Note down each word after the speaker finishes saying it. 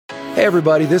Hey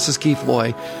everybody, this is Keith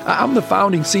Loy. I'm the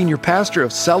founding senior pastor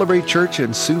of Celebrate Church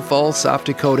in Sioux Falls, South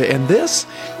Dakota, and this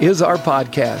is our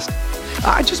podcast.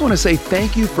 I just want to say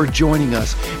thank you for joining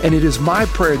us, and it is my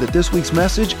prayer that this week's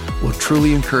message will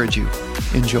truly encourage you.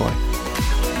 Enjoy.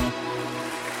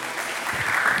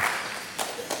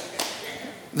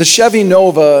 The Chevy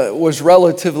Nova was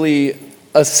relatively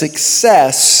a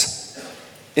success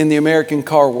in the American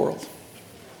car world.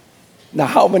 Now,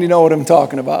 how many know what I'm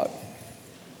talking about?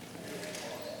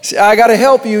 See, I got to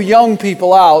help you young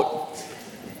people out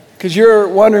because you're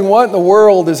wondering what in the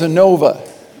world is a Nova.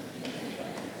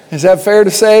 Is that fair to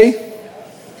say?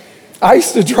 I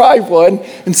used to drive one,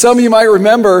 and some of you might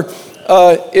remember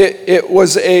it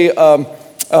was a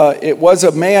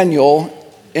manual,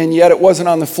 and yet it wasn't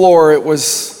on the floor, it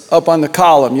was up on the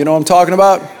column. You know what I'm talking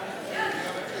about?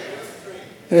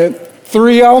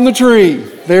 3 on the tree.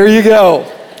 There you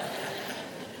go.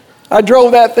 I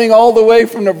drove that thing all the way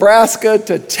from Nebraska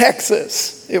to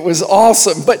Texas. It was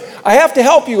awesome. But I have to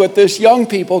help you with this, young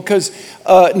people, because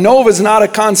Nova's not a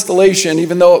constellation,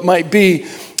 even though it might be.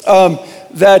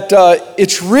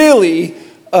 It's really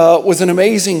was an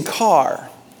amazing car.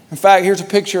 In fact, here's a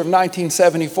picture of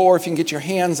 1974. If you can get your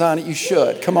hands on it, you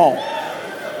should. Come on.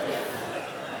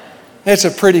 It's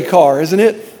a pretty car, isn't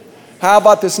it? How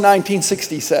about this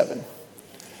 1967?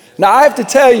 Now, I have to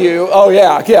tell you, oh,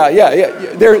 yeah.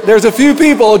 There's a few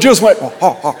people who just went,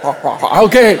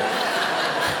 okay.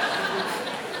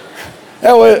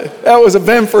 That was a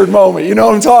Benford moment. You know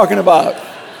what I'm talking about.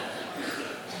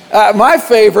 My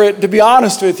favorite, to be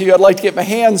honest with you, I'd like to get my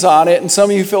hands on it, and some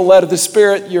of you feel led of the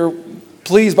Spirit,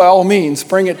 please, by all means,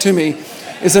 bring it to me,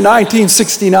 is a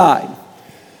 1969.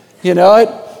 You know it?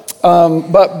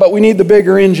 But we need the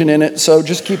bigger engine in it, so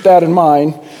just keep that in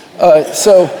mind.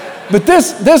 But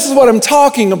this is what I'm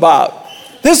talking about.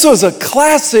 This was a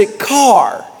classic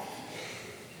car.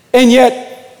 And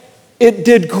yet, it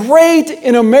did great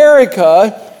in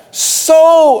America.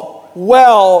 So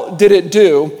well did it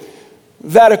do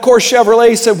that, of course,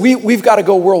 Chevrolet said, we've got to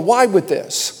go worldwide with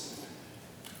this.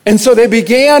 And so they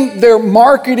began their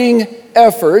marketing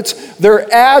efforts. Their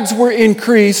ads were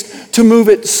increased to move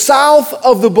it south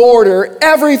of the border,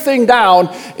 everything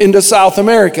down into South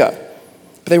America.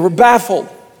 They were baffled.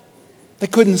 They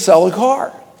couldn't sell a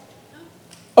car.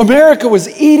 America was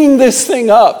eating this thing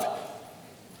up.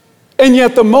 And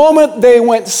yet the moment they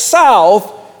went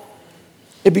south,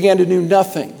 it began to do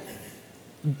nothing.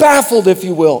 Baffled, if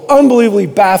you will, unbelievably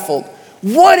baffled.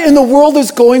 What in the world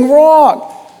is going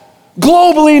wrong?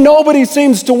 Globally, nobody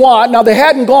seems to want, now they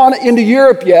hadn't gone into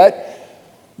Europe yet,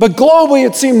 but globally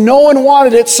it seemed no one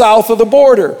wanted it south of the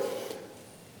border.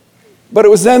 But it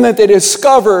was then that they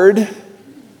discovered,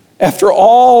 after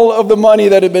all of the money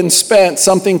that had been spent,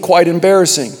 something quite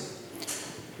embarrassing.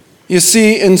 You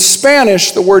see, in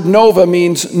Spanish, the word Nova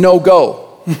means no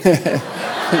go.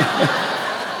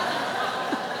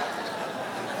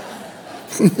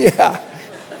 Yeah.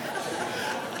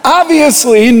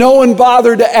 Obviously, no one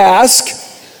bothered to ask,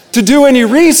 to do any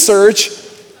research,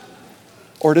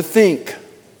 or to think.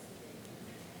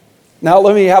 Now,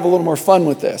 let me have a little more fun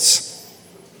with this.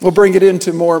 We'll bring it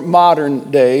into more modern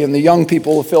day, and the young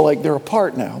people will feel like they're a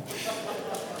part now.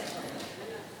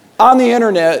 On the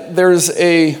internet, there's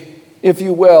if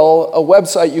you will, a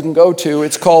website you can go to.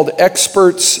 It's called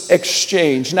Experts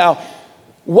Exchange. Now,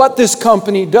 what this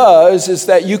company does is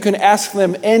that you can ask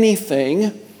them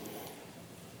anything,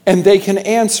 and they can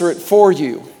answer it for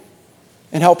you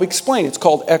and help explain. It's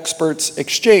called Experts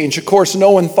Exchange. Of course,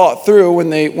 no one thought through when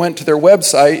they went to their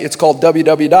website. It's called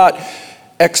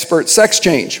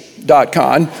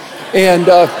www.expertsexchange.com. And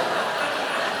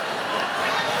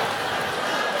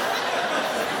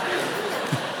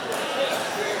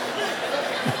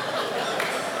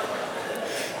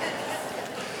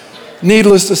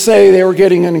needless to say, they were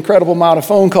getting an incredible amount of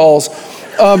phone calls.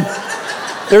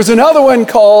 There's another one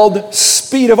called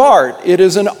Speed of Art. It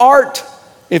is an art,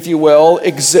 if you will,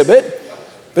 exhibit,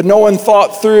 but no one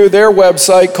thought through their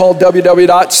website called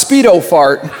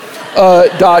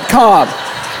www.speedofart.com.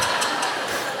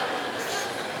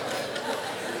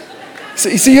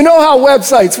 See, you know how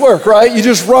websites work, right? You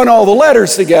just run all the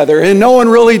letters together, and no one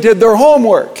really did their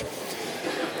homework.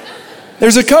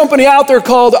 There's a company out there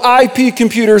called IP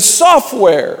Computer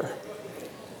Software,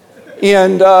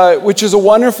 and which is a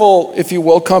wonderful, if you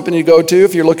will, company to go to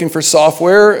if you're looking for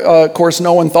software. Of course,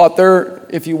 no one thought their,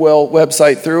 if you will,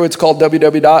 website through. It's called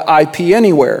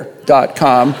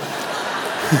www.ipanywhere.com.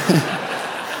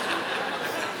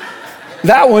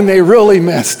 That one they really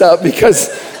messed up because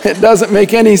it doesn't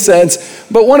make any sense.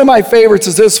 But one of my favorites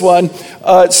is this one.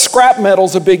 Scrap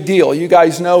metal's a big deal. You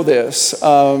guys know this.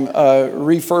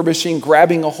 Refurbishing,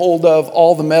 grabbing a hold of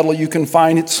all the metal you can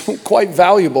find. It's quite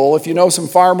valuable. If you know some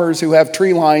farmers who have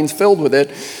tree lines filled with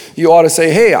it, you ought to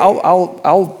say, hey,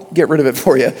 I'll get rid of it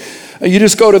for you. You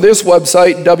just go to this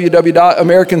website,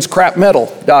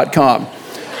 www.americanscrapmetal.com.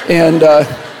 And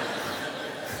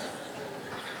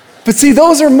but see,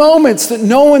 those are moments that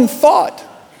no one thought.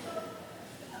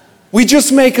 We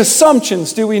just make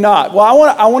assumptions, do we not? Well,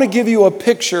 I want to give you a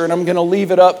picture, and I'm going to leave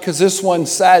it up because this one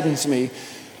saddens me.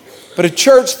 But a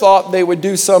church thought they would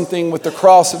do something with the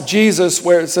cross of Jesus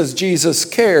where it says Jesus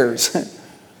cares.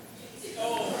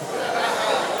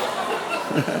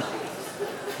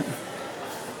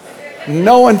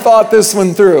 No one thought this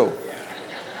one through.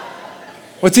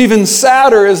 What's even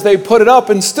sadder is they put it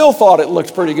up and still thought it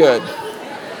looked pretty good.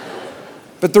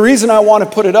 But the reason I want to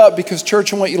put it up, because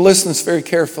church, I want you to listen to this very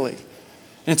carefully.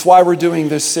 And it's why we're doing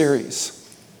this series.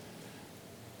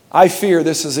 I fear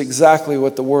this is exactly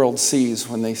what the world sees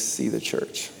when they see the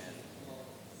church.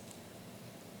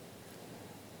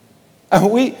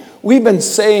 And we've been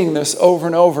saying this over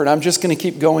and over, and I'm just going to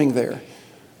keep going there.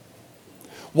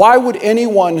 Why would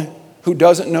anyone who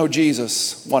doesn't know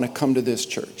Jesus want to come to this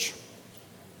church?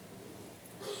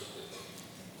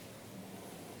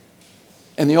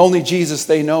 And the only Jesus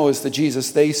they know is the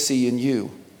Jesus they see in you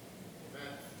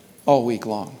all week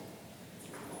long.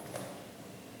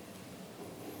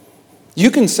 You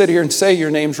can sit here and say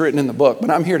your name's written in the book, but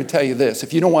I'm here to tell you this.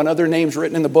 If you don't want other names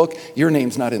written in the book, your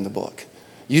name's not in the book.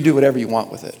 You do whatever you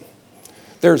want with it.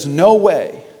 There's no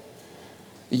way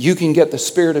you can get the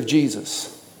Spirit of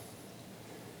Jesus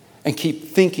and keep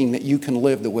thinking that you can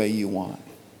live the way you want.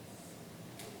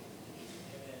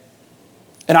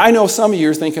 And I know some of you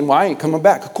are thinking, well, I ain't coming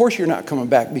back. Of course you're not coming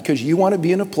back, because you want to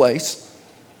be in a place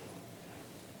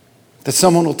that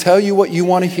someone will tell you what you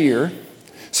want to hear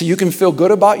so you can feel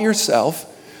good about yourself,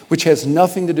 which has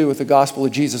nothing to do with the gospel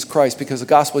of Jesus Christ, because the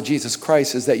gospel of Jesus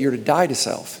Christ is that you're to die to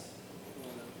self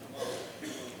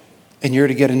and you're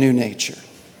to get a new nature.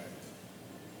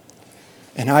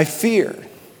 And I fear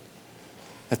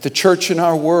that the church in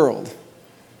our world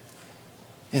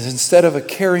is, instead of a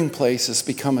caring place, it's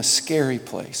become a scary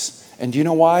place. And do you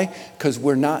know why? Because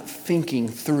we're not thinking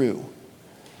through.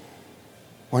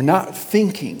 We're not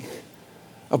thinking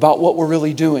about what we're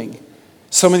really doing.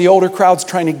 Some of the older crowd's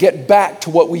trying to get back to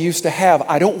what we used to have.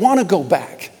 I don't want to go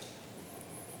back,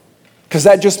 because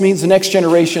that just means the next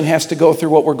generation has to go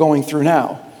through what we're going through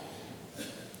now.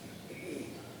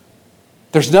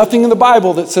 There's nothing in the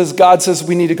Bible that says God says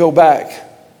we need to go back.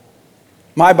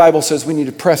 My Bible says we need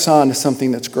to press on to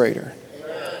something that's greater.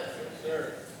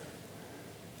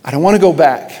 I don't want to go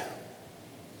back.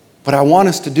 What I want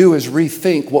us to do is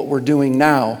rethink what we're doing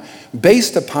now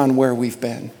based upon where we've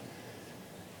been.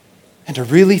 And to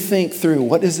really think through,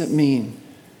 what does it mean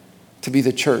to be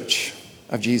the church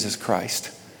of Jesus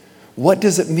Christ? What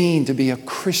does it mean to be a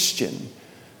Christian?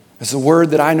 It's a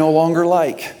word that I no longer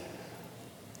like.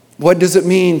 What does it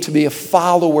mean to be a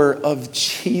follower of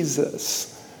Jesus?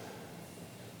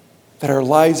 That our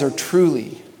lives are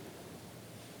truly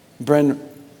been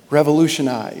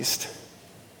revolutionized.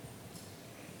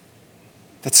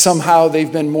 That somehow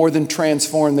they've been more than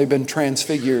transformed, they've been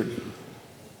transfigured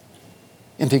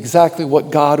into exactly what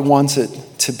God wants it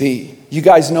to be. You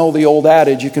guys know the old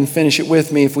adage, you can finish it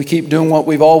with me. If we keep doing what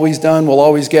we've always done, we'll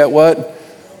always get what?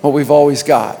 What we've always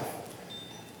got.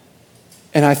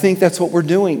 And I think that's what we're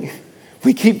doing.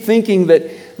 We keep thinking that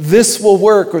this will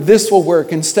work or this will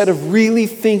work instead of really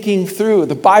thinking through.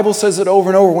 The Bible says it over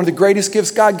and over. One of the greatest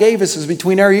gifts God gave us is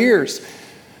between our ears.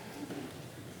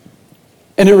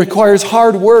 And it requires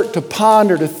hard work to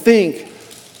ponder, to think,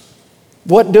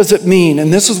 what does it mean?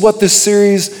 And this is what this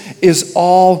series is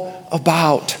all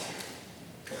about.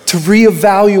 To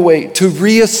reevaluate, to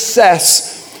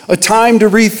reassess, a time to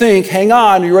rethink. Hang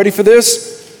on, are you ready for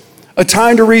this? A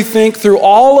time to rethink through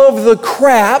all of the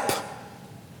crap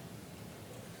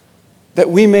that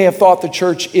we may have thought the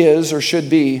church is or should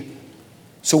be,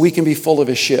 so we can be full of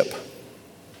His ship.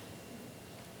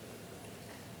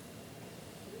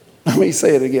 Let me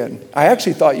say it again. I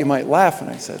actually thought you might laugh when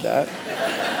I said that.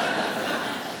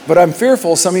 But I'm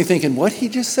fearful some of you thinking, what did he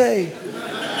just say?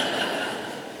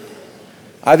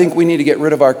 I think we need to get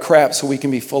rid of our crap so we can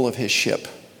be full of His ship.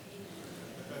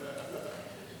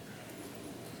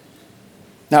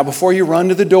 Now, before you run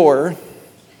to the door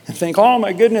and think, oh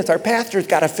my goodness, our pastor's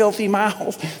got a filthy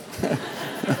mouth.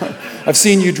 I've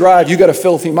seen you drive, you got a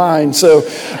filthy mind. So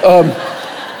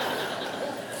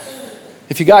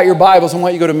if you got your Bibles, I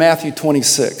want you to go to Matthew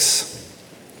 26.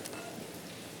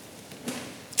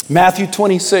 Matthew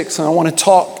 26, and I want to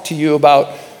talk to you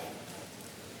about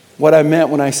what I meant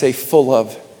when I say full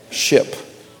of ship.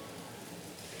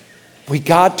 We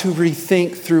got to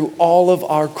rethink through all of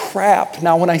our crap.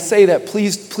 Now, when I say that,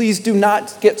 please do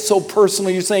not get so personal.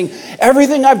 You're saying,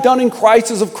 everything I've done in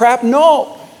Christ is of crap?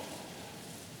 No.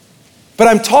 But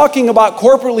I'm talking about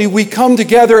corporately, we come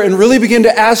together and really begin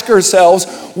to ask ourselves,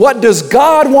 what does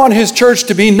God want His church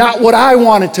to be, not what I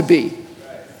want it to be?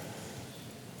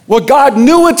 What God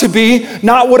knew it to be,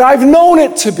 not what I've known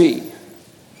it to be.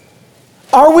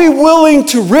 Are we willing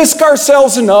to risk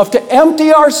ourselves enough, to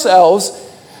empty ourselves,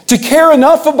 to care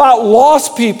enough about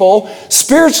lost people,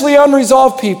 spiritually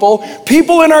unresolved people,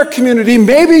 people in our community,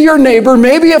 maybe your neighbor,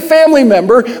 maybe a family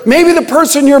member, maybe the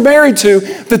person you're married to,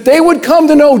 that they would come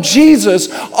to know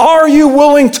Jesus? Are you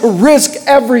willing to risk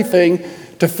everything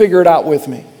to figure it out with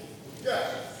me?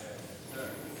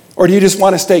 Or do you just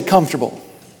want to stay comfortable?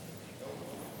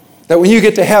 That when you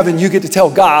get to heaven, you get to tell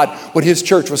God what His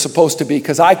church was supposed to be,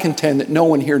 because I contend that no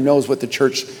one here knows what the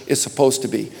church is supposed to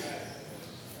be.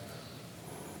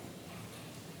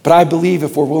 But I believe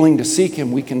if we're willing to seek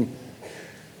Him, we can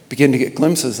begin to get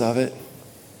glimpses of it.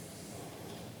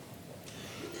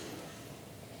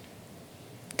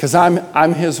 Because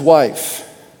I'm His wife,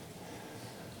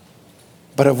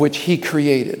 but of which He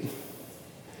created.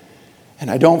 And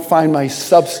I don't find my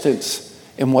substance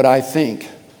in what I think.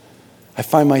 I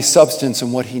find my substance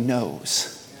in what He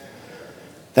knows.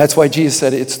 That's why Jesus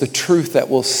said it's the truth that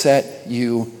will set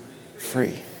you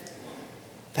free.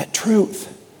 That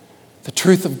truth. The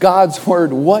truth of God's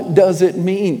word. What does it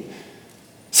mean?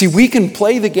 See, we can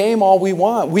play the game all we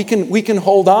want. We can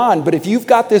hold on. But if you've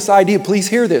got this idea, please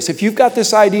hear this. If you've got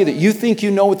this idea that you think you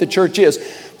know what the church is,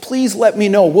 please let me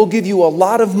know. We'll give you a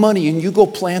lot of money and you go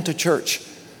plant a church.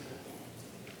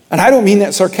 And I don't mean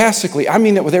that sarcastically. I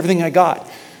mean that with everything I got.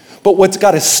 But what's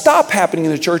got to stop happening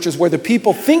in the church is where the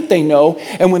people think they know,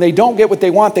 and when they don't get what they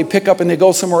want, they pick up and they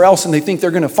go somewhere else and they think they're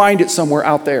going to find it somewhere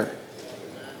out there.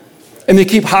 And they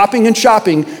keep hopping and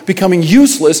shopping, becoming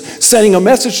useless, sending a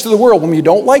message to the world. When you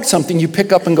don't like something, you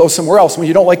pick up and go somewhere else. When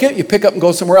you don't like it, you pick up and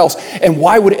go somewhere else. And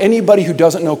why would anybody who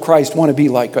doesn't know Christ want to be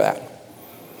like that?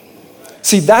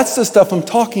 See, that's the stuff I'm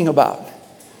talking about.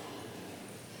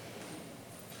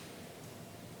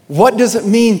 What does it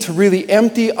mean to really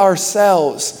empty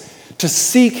ourselves, to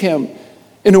seek Him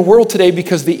in a world today,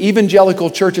 because the evangelical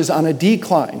church is on a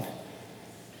decline?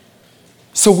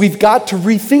 So we've got to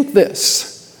rethink this.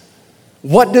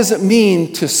 What does it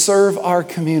mean to serve our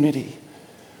community?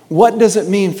 What does it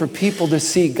mean for people to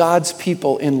see God's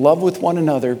people in love with one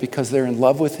another because they're in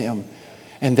love with Him,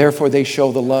 and therefore they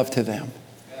show the love to them?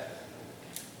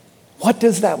 What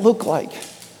does that look like?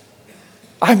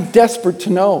 I'm desperate to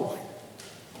know.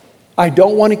 I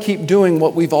don't want to keep doing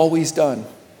what we've always done,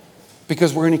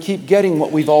 because we're going to keep getting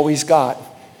what we've always got,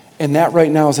 and that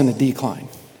right now is in a decline.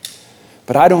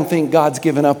 But I don't think God's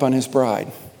given up on His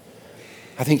bride.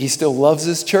 I think He still loves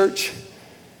His church.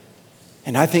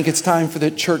 And I think it's time for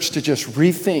the church to just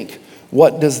rethink,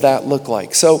 what does that look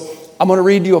like? So I'm going to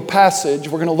read you a passage.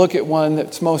 We're going to look at one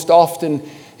that's most often,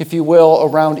 if you will,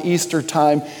 around Easter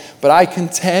time. But I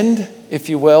contend, if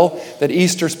you will, that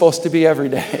Easter's supposed to be every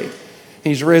day.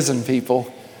 He's risen,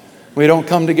 people. We don't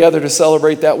come together to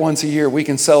celebrate that once a year. We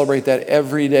can celebrate that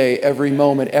every day, every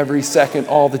moment, every second,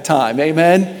 all the time.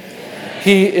 Amen? Amen.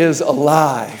 He is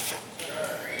alive.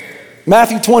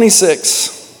 Matthew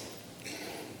 26,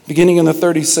 beginning in the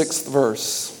 36th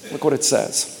verse. Look what it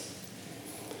says.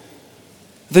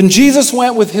 Then Jesus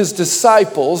went with His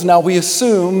disciples. Now we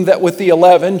assume that with the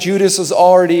 11, Judas has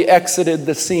already exited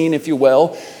the scene, if you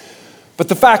will. But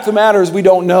the fact of the matter is we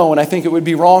don't know, and I think it would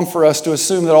be wrong for us to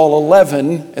assume that all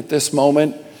 11 at this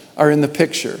moment are in the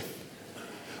picture.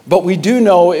 But we do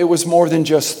know it was more than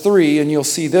just 3, and you'll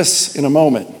see this in a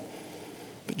moment.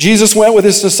 But Jesus went with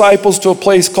His disciples to a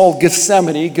place called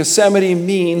Gethsemane. Gethsemane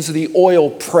means the oil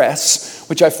press,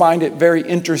 which I find it very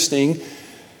interesting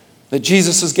that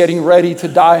Jesus is getting ready to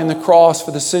die on the cross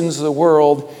for the sins of the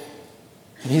world,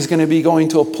 and He's going to be going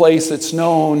to a place that's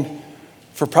known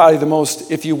for probably the most,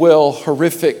 if you will,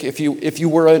 horrific. If you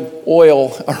were an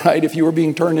oil, all right, if you were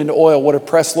being turned into oil, what a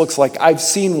press looks like. I've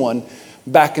seen one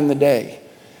back in the day.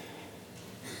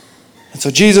 And so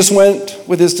Jesus went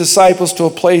with His disciples to a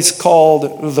place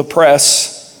called the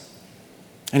press,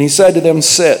 and He said to them,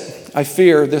 "Sit." I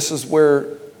fear this is where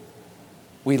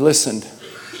we listened.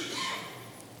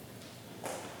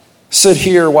 "Sit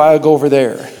here while I go over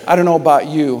there." I don't know about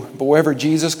you, but wherever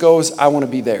Jesus goes, I want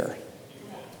to be there.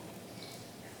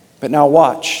 But now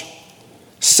watch.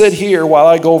 "Sit here while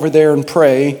I go over there and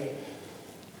pray."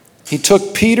 He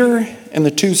took Peter and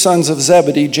the 2 sons of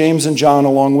Zebedee, James and John,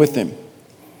 along with Him.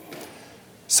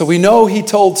 So we know he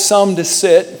told some to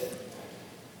sit,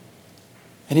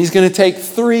 and he's going to take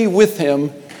 3 with him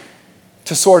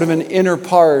to sort of an inner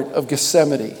part of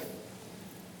Gethsemane.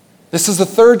 This is the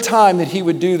 3rd time that he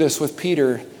would do this with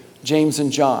Peter, James, and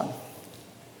John.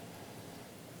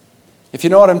 If you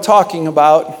know what I'm talking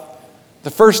about,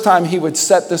 the first time he would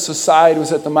set this aside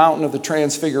was at the mountain of the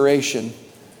Transfiguration,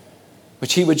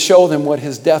 which he would show them what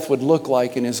his death would look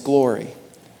like in his glory.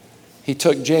 He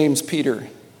took James, Peter,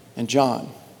 and John.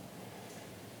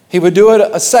 He would do it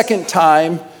a second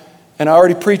time, and I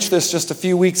already preached this just a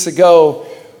few weeks ago,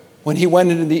 when he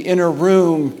went into the inner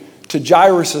room to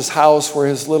Jairus' house where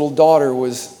his little daughter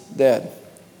was dead.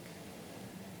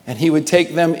 And he would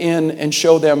take them in and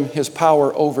show them his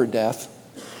power over death,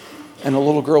 and a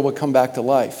little girl would come back to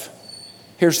life.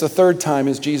 Here's the 3rd time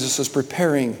as Jesus is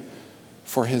preparing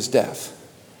for his death.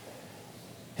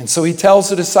 And so he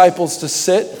tells the disciples to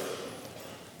sit,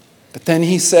 but then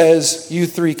he says, you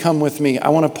 3 come with me. I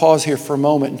want to pause here for a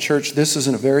moment. In church, this is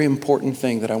a very important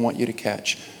thing that I want you to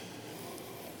catch.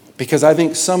 Because I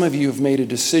think some of you have made a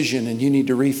decision and you need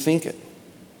to rethink it.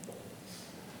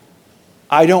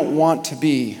 I don't want to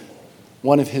be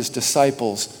one of his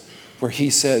disciples where he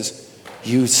says,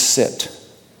 you sit.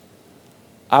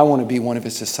 I want to be one of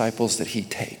his disciples that he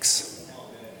takes.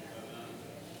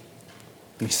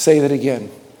 Let me say that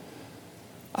again.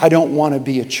 I don't want to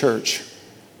be a church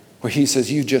where he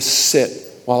says, you just sit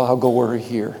while I'll go over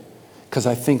here. Because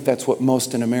I think that's what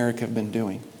most in America have been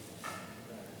doing.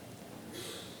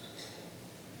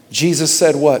 Jesus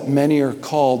said what? Many are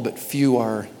called, but few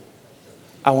are.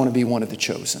 I want to be one of the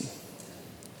chosen.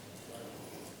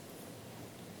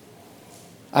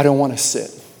 I don't want to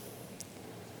sit.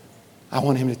 I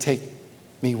want him to take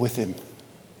me with him.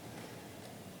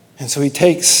 And so he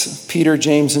takes Peter,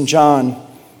 James, and John.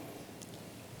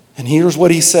 And here's what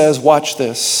he says. Watch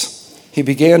this. He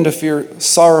began to feel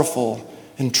sorrowful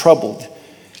and troubled.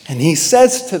 And he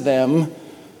says to them,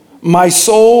 my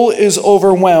soul is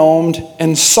overwhelmed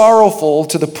and sorrowful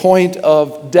to the point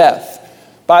of death.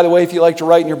 By the way, if you like to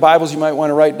write in your Bibles, you might want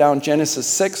to write down Genesis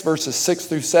 6, verses 6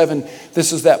 through 7.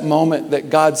 This is that moment that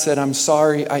God said, I'm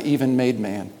sorry I even made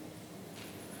man.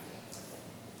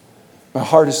 My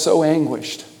heart is so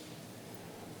anguished.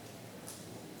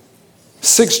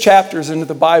 6 chapters into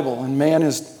the Bible, and man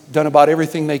has done about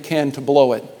everything they can to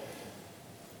blow it.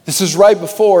 This is right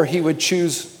before he would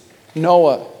choose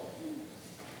Noah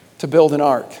to build an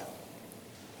ark.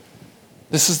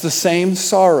 This is the same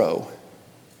sorrow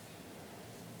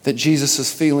that Jesus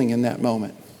is feeling in that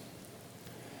moment.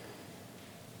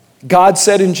 God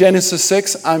said in Genesis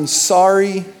 6, I'm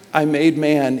sorry I made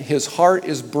man. His heart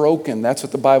is broken. That's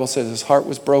what the Bible says. His heart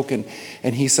was broken.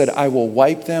 And he said, I will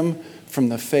wipe them from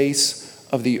the face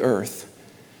of the earth.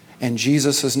 And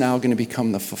Jesus is now going to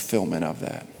become the fulfillment of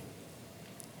that.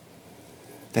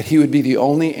 That he would be the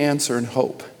only answer and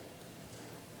hope.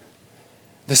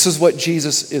 This is what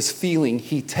Jesus is feeling.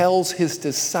 He tells his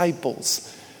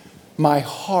disciples, my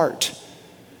heart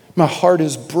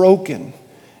is broken.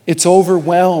 It's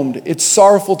overwhelmed. It's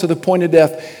sorrowful to the point of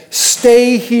death.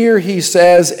 Stay here, he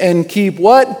says, and keep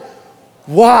what?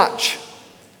 Watch.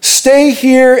 Stay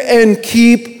here and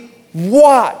keep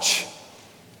watch.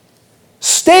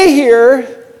 Stay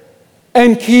here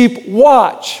and keep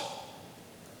watch.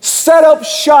 Set up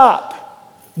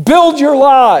shop. Build your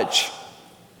lodge.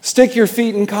 Stick your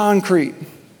feet in concrete.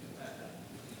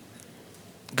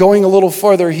 Going a little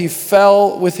further, he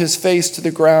fell with his face to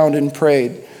the ground and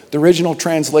prayed. The original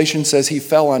translation says he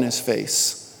fell on his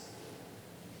face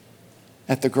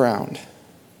at the ground.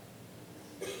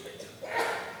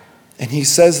 And he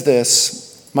says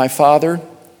this, my Father,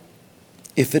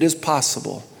 if it is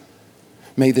possible,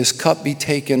 may this cup be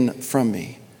taken from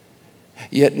me.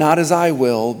 Yet not as I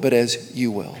will, but as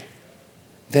you will.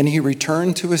 Then he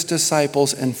returned to his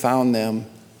disciples and found them.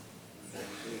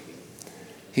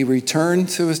 He returned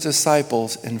to his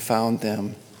disciples and found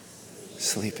them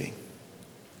sleeping.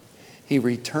 He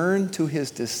returned to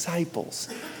his disciples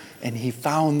and he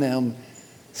found them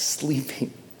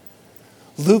sleeping.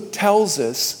 Luke tells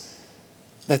us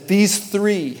that these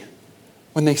 3,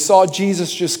 when they saw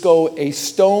Jesus just go a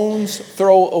stone's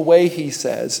throw away, he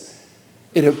says,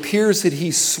 it appears that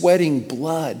he's sweating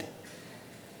blood.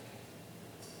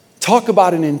 Talk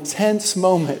about an intense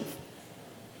moment.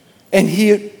 And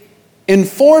he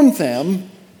informed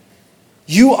them,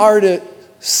 you are to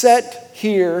sit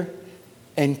here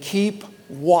and keep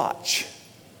watch.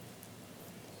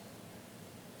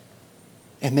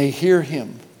 And they hear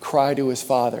him cry to his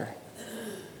Father.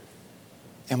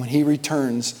 And when he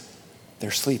returns, they're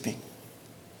sleeping.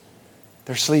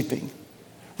 They're sleeping.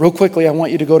 Real quickly, I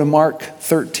want you to go to Mark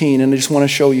 13, and I just want to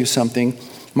show you something.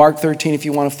 Mark 13, if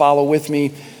you want to follow with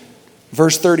me,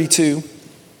 verse 32.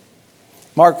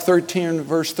 Mark 13,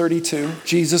 verse 32.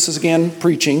 Jesus is again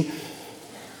preaching.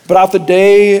 But out the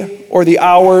day or the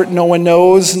hour no one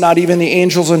knows, not even the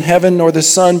angels in heaven nor the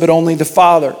Son, but only the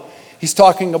Father. He's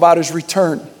talking about his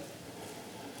return.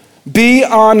 Be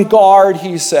on guard,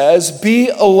 he says. Be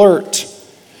alert.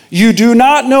 You do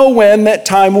not know when that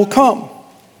time will come.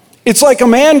 It's like a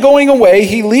man going away.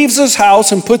 He leaves his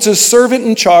house and puts his servant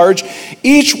in charge,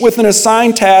 each with an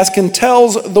assigned task, and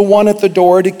tells the one at the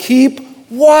door to keep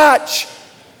watch.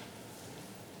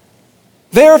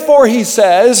 Therefore, he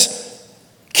says,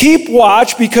 keep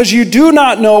watch, because you do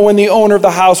not know when the owner of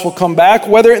the house will come back,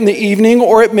 whether in the evening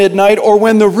or at midnight or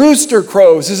when the rooster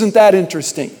crows. Isn't that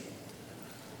interesting?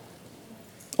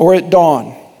 Or at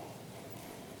dawn.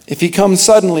 If he comes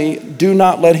suddenly, do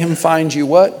not let him find you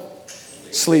what?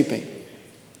 Sleeping.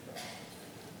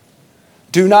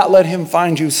 Do not let him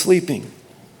find you sleeping.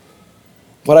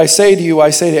 What I say to you,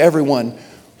 I say to everyone,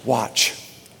 watch.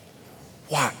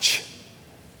 Watch.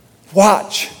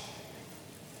 Watch.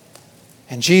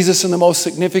 And Jesus, in the most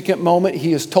significant moment,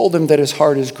 he has told them that his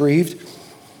heart is grieved.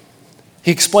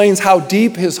 He explains how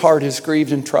deep his heart is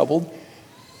grieved and troubled.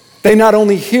 They not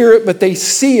only hear it, but they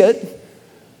see it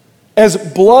as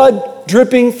blood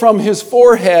dripping from his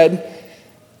forehead,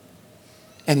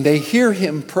 and they hear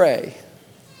him pray.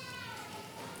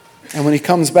 And when he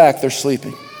comes back, they're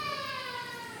sleeping.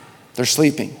 They're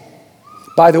sleeping.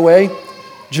 By the way,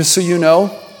 just so you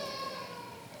know,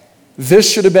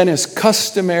 this should have been as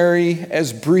customary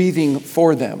as breathing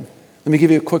for them. Let me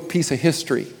give you a quick piece of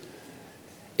history.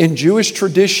 In Jewish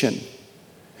tradition,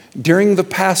 during the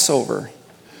Passover,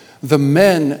 the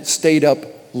men stayed up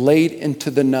late into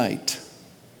the night.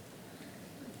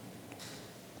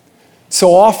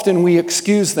 So often we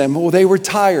excuse them. Well, they were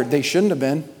tired. They shouldn't have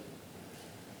been.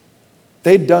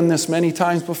 They'd done this many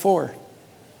times before.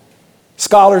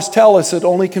 Scholars tell us it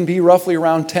only can be roughly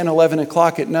around 10, 11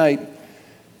 o'clock at night.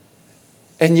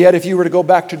 And yet, if you were to go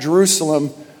back to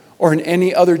Jerusalem or in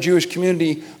any other Jewish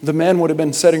community, the men would have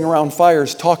been sitting around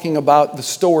fires talking about the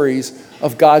stories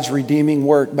of God's redeeming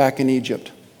work back in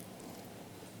Egypt.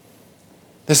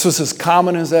 This was as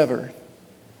common as ever.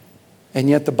 And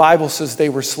yet the Bible says they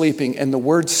were sleeping. And the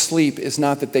word sleep is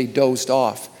not that they dozed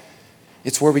off.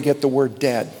 It's where we get the word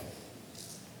dead.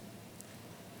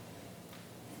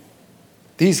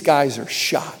 These guys are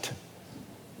shot.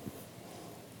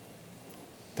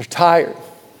 They're tired.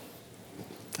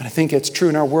 And I think it's true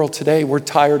in our world today. We're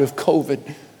tired of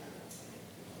COVID.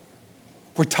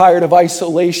 We're tired of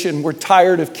isolation. We're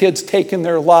tired of kids taking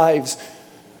their lives.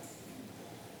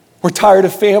 We're tired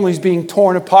of families being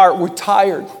torn apart. We're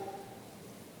tired.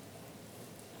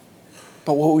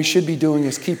 But what we should be doing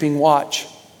is keeping watch.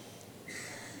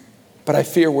 But I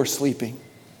fear we're sleeping.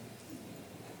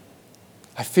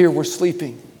 I fear we're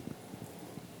sleeping.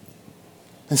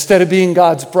 Instead of being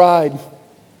God's bride,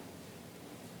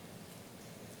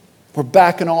 we're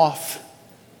backing off.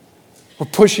 We're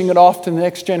pushing it off to the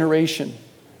next generation.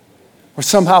 We're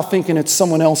somehow thinking it's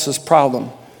someone else's problem.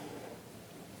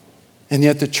 And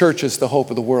yet the church is the hope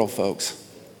of the world, folks.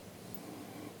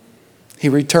 He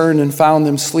returned and found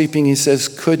them sleeping. He says,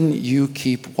 couldn't you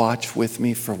keep watch with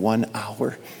me for 1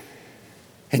 hour?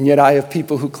 And yet I have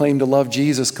people who claim to love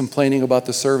Jesus complaining about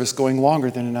the service going longer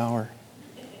than an hour.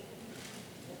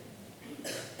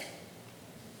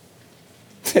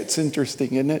 It's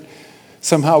interesting, isn't it?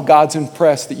 Somehow God's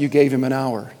impressed that you gave him an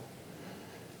hour.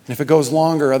 And if it goes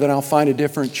longer, then I'll find a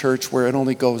different church where it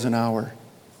only goes an hour.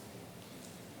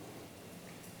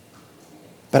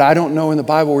 But I don't know in the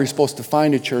Bible where you're supposed to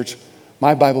find a church.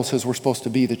 My Bible says we're supposed to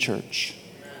be the church.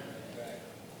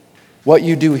 What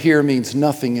you do here means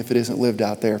nothing if it isn't lived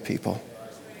out there, people.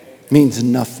 It means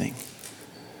nothing.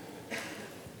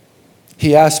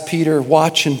 He asked Peter,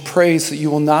 watch and pray so that you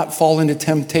will not fall into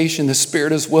temptation. The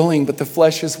spirit is willing, but the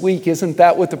flesh is weak. Isn't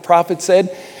that what the prophet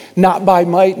said? Not by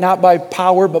might, not by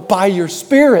power, but by your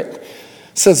spirit,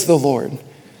 says the Lord.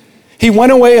 He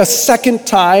went away a second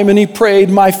time and he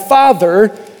prayed, my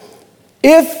Father,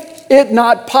 if it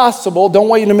not possible, don't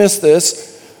want you to miss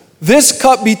this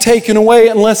cup be taken away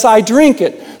unless I drink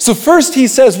it. So first he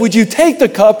says, would you take the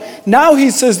cup? Now he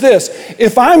says this,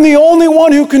 if I'm the only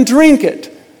one who can drink it,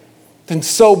 then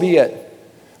so be it.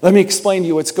 Let me explain to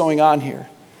you what's going on here.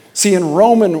 See, in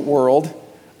Roman world,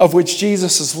 of which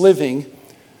Jesus is living,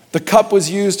 the cup was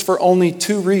used for only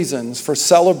two reasons: for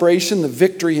celebration, the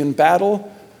victory in battle,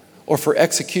 or for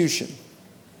execution.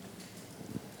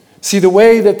 See, the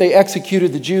way that they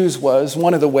executed the Jews was,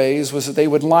 one of the ways was that they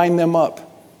would line them up.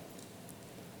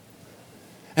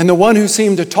 And the one who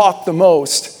seemed to talk the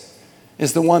most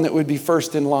is the one that would be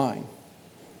first in line.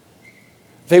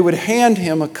 They would hand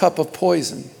him a cup of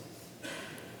poison,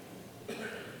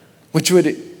 which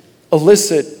would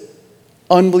elicit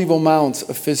unbelievable amounts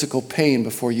of physical pain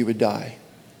before you would die.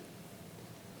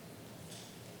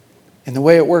 And the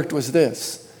way it worked was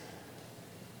this.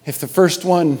 If the first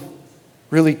one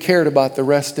really cared about the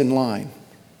rest in line,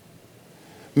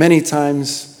 many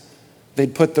times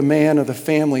they'd put the man of the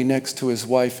family next to his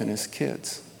wife and his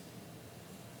kids.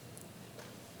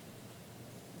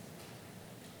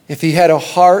 If he had a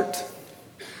heart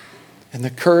and the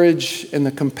courage and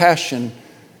the compassion,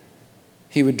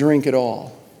 he would drink it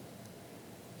all.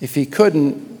 If he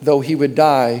couldn't, though he would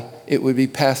die, it would be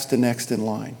past the next in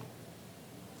line.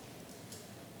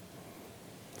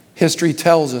 History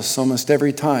tells us almost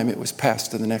every time it was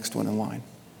passed to the next one in line.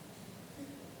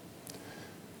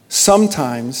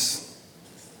 Sometimes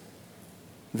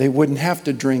they wouldn't have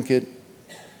to drink it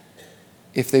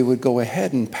if they would go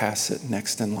ahead and pass it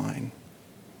next in line.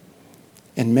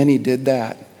 And many did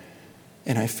that,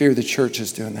 and I fear the church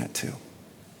is doing that too.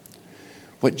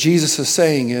 What Jesus is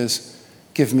saying is,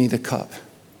 give me the cup.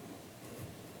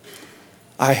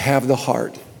 I have the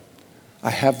heart, I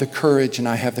have the courage, and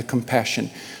I have the compassion.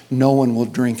 No one will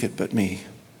drink it but me.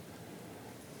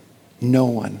 No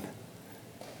one.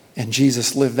 And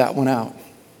Jesus lived that one out.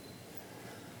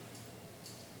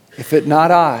 If it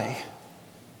not I,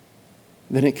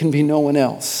 then it can be no one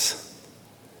else.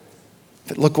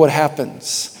 But look what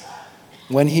happens.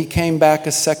 When he came back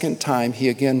a second time, he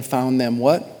again found them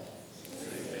what?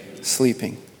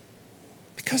 Sleeping.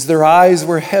 Because their eyes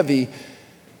were heavy.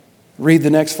 Read the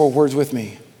next 4 words with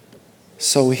me.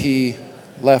 So he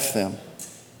left them.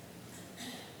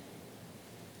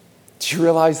 Do you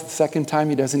realize the second time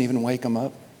he doesn't even wake them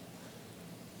up?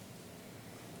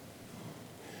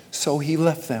 So he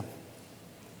left them.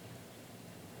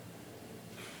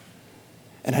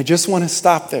 And I just want to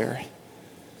stop there.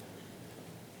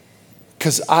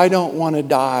 Because I don't want to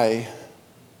die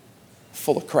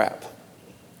full of crap.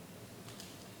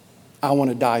 I want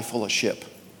to die full of shit.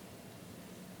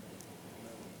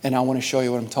 And I want to show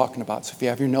you what I'm talking about. So if you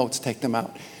have your notes, take them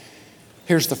out.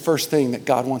 Here's the first thing that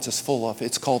God wants us full of.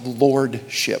 It's called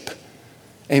lordship.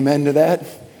 Amen to that?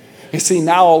 You see,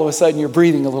 now all of a sudden you're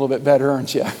breathing a little bit better,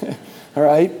 aren't you? All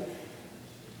right?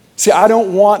 See, I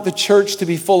don't want the church to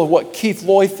be full of what Keith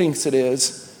Lloyd thinks it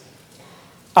is.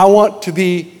 I want to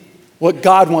be what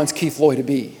God wants Keith Lloyd to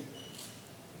be.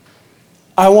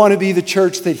 I want to be the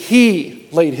church that he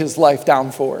laid his life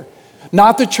down for.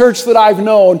 Not the church that I've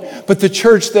known, but the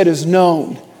church that is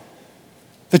known.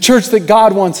 The church that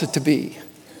God wants it to be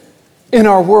in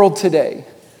our world today.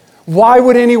 Why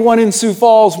would anyone in Sioux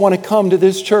Falls want to come to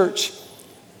this church?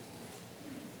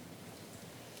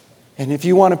 And if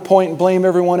you want to point and blame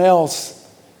everyone else,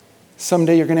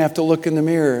 someday you're going to have to look in the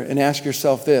mirror and ask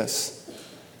yourself this.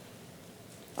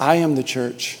 I am the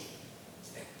church.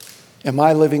 Am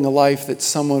I living a life that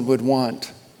someone would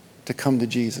want to come to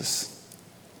Jesus?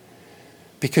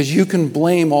 Because you can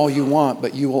blame all you want,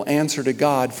 but you will answer to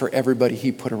God for everybody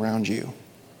he put around you.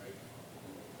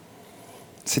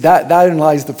 See, that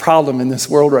lies the problem in this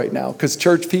world right now. Because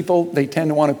church people, they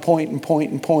tend to want to point and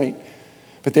point and point.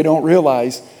 But they don't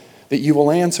realize that you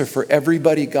will answer for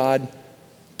everybody God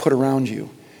put around you.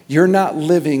 You're not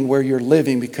living where you're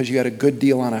living because you had a good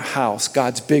deal on a house.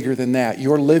 God's bigger than that.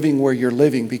 You're living where you're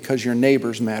living because your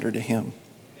neighbors matter to him.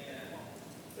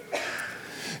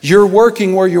 You're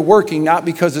working where you're working not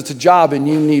because it's a job and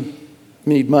you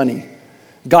need money.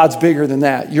 God's bigger than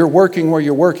that. You're working where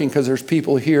you're working because there's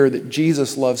people here that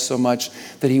Jesus loves so much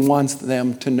that he wants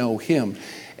them to know him.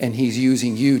 And he's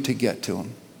using you to get to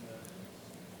him.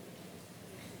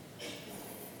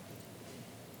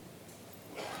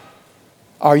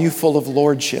 Are you full of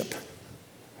lordship?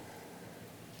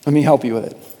 Let me help you with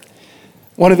it.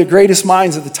 One of the greatest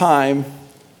minds of the time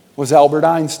was Albert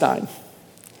Einstein.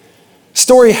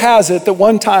 Story has it that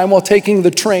one time while taking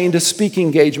the train to speaking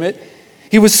engagement,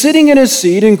 he was sitting in his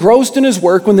seat, engrossed in his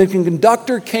work, when the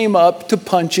conductor came up to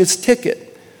punch his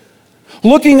ticket.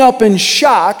 Looking up in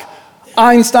shock,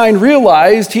 Einstein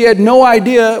realized he had no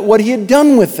idea what he had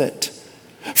done with it.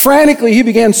 Frantically, he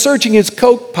began searching his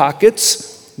coat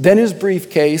pockets, then his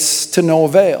briefcase, to no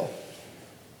avail.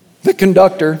 The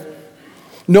conductor,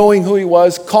 knowing who he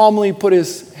was, calmly put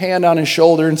his hand on his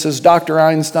shoulder and says, "Dr.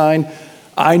 Einstein,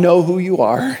 I know who you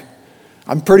are.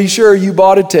 I'm pretty sure you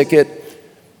bought a ticket.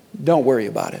 Don't worry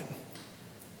about it."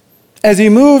 As he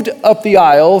moved up the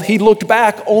aisle, he looked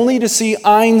back only to see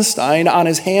Einstein on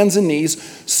his hands and knees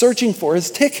searching for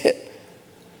his ticket.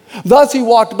 Thus, he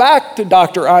walked back to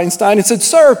Dr. Einstein and said,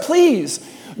 "Sir, please,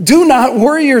 Do not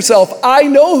worry yourself. I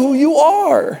know who you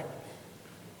are.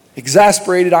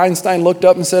 Exasperated, Einstein looked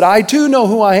up and said, I too know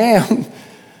who I am.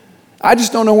 I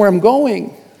just don't know where I'm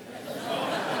going.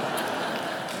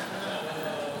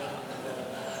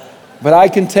 But I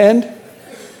contend,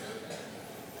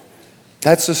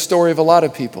 that's the story of a lot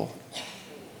of people.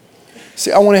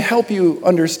 See, I want to help you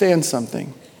understand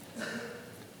something.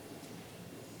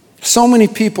 So many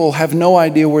people have no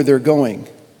idea where they're going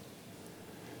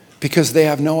because they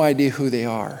have no idea who they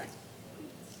are.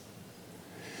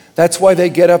 That's why they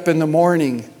get up in the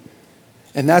morning,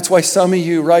 and that's why some of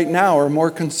you right now are more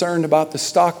concerned about the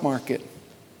stock market.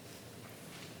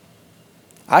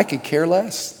 I could care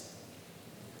less.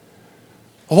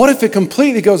 What if it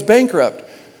completely goes bankrupt?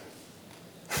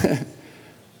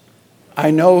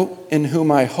 I know in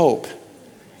whom I hope,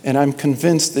 and I'm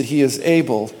convinced that he is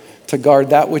able to guard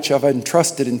that which I've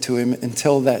entrusted into him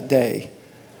until that day.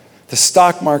 The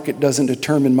stock market doesn't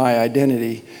determine my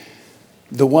identity.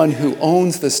 The one who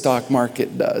owns the stock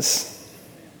market does.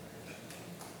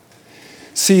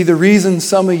 See, the reason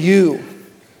some of you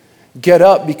get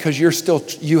up because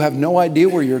you have no idea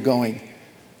where you're going.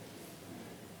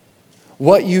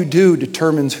 What you do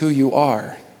determines who you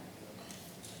are.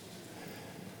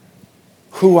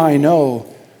 Who I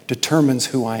know determines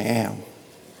who I am.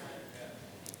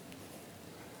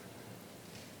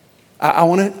 I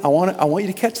want you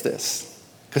to catch this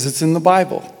because it's in the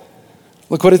Bible.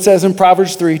 Look what it says in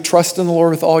Proverbs 3, trust in the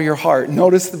Lord with all your heart.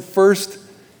 Notice the first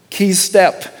key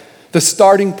step, the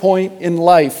starting point in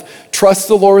life. Trust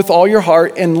the Lord with all your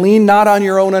heart and lean not on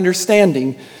your own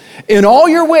understanding. In all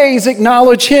your ways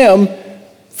acknowledge him,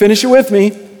 finish it with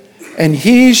me, and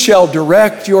he shall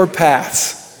direct your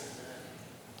paths.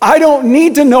 I don't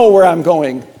need to know where I'm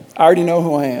going. I already know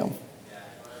who I am.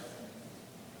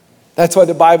 That's why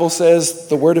the Bible says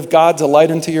the word of God's a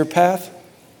light unto your path.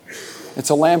 It's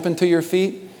a lamp unto your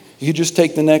feet. You just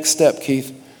take the next step,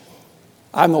 Keith.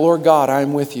 I'm the Lord God. I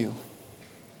am with you.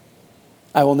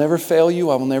 I will never fail you.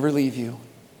 I will never leave you.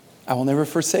 I will never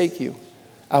forsake you.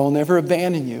 I will never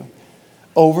abandon you.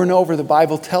 Over and over, the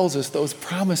Bible tells us those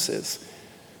promises.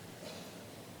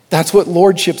 That's what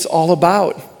lordship's all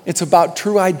about. It's about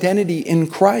true identity in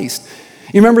Christ.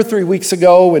 You remember 3 weeks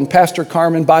ago when Pastor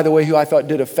Carmen, by the way, who I thought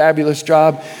did a fabulous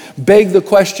job, begged the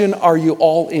question, are you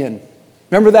all in?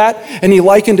 Remember that? And he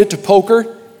likened it to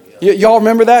poker. Y'all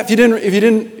remember that?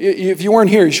 If you weren't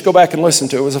here, you should go back and listen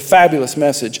to it. It was a fabulous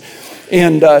message.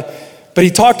 And but he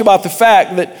talked about the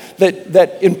fact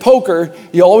that in poker,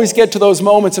 you always get to those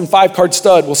moments in 5-card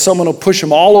stud where someone will push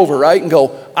them all over, right? And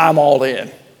go, I'm all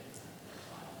in.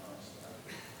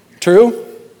 True?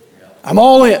 I'm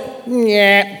all in.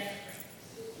 Yeah.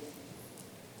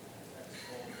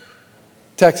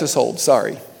 Texas Hold,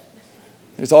 sorry.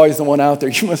 There's always the one out there.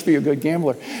 You must be a good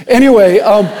gambler. Anyway,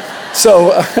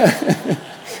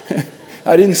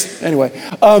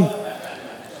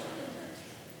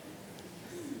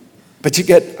 but you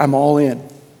get, I'm all in.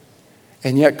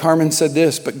 And yet Carmen said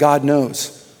this, but God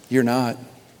knows you're not.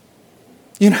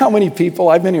 You know how many people,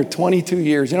 I've been here 22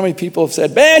 years, you know how many people have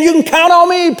said, man, you can count on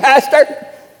me, Pastor.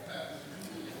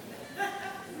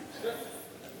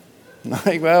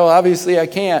 Like, well, obviously I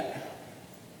can't.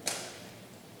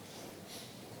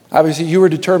 Obviously, you were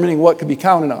determining what could be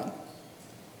counted on.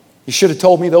 You should have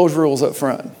told me those rules up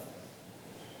front.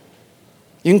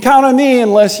 You can count on me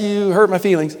unless you hurt my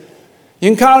feelings. You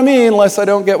can count on me unless I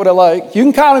don't get what I like. You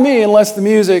can count on me unless the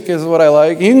music is what I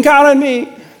like. You can count on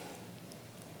me.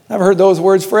 I've heard those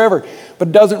words forever, but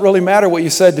it doesn't really matter what you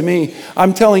said to me.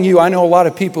 I'm telling you, I know a lot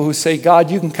of people who say,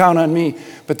 God, you can count on me,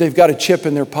 but they've got a chip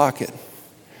in their pocket.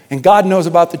 And God knows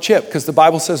about the chip because the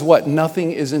Bible says what?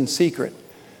 Nothing is in secret.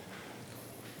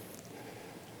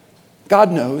 God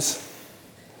knows.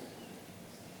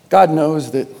 God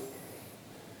knows that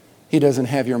he doesn't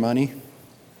have your money.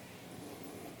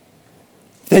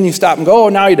 Then you stop and go, oh,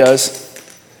 now he does.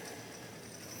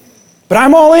 But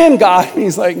I'm all in, God. And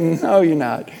he's like, no, you're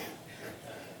not.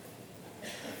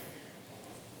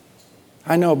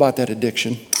 I know about that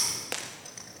addiction.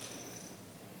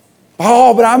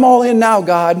 Oh, but I'm all in now,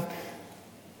 God.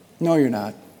 No, you're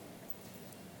not.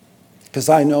 Because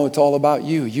I know it's all about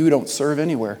you. You don't serve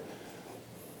anywhere.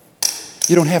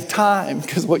 You don't have time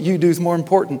because what you do is more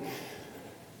important.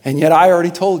 And yet I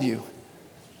already told you,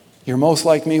 you're most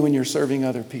like me when you're serving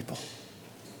other people.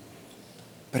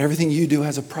 But everything you do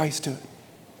has a price to it.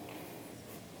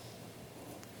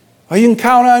 Oh, you can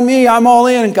count on me. I'm all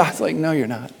in. And God's like, no, you're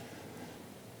not.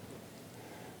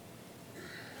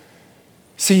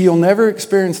 See, you'll never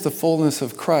experience the fullness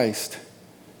of Christ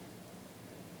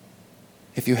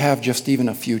if you have just even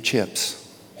a few chips.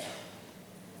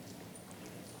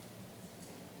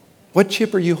 What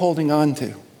chip are you holding on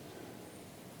to?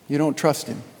 You don't trust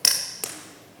him.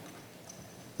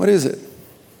 What is it?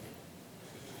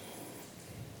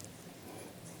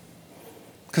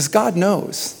 Because God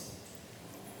knows.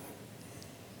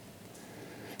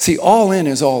 See, all in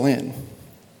is all in.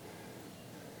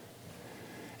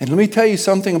 And let me tell you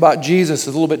something about Jesus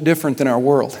that's a little bit different than our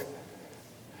world.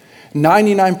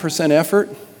 99% effort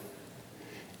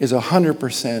is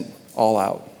 100% all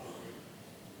out.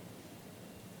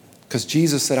 Because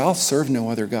Jesus said, I'll serve no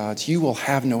other gods. You will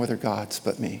have no other gods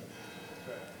but me.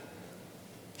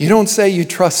 You don't say you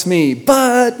trust me,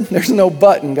 but there's no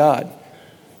but in God.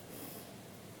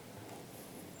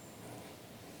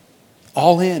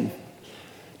 All in.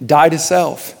 Die to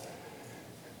self.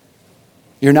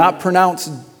 You're not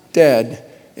pronounced dead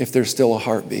if there's still a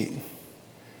heartbeat.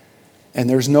 And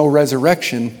there's no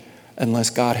resurrection unless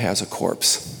God has a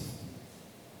corpse.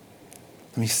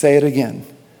 Let me say it again.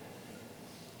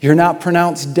 You're not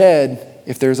pronounced dead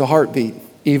if there's a heartbeat,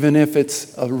 even if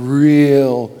it's a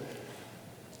real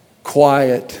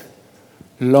quiet,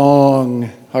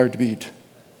 long heartbeat.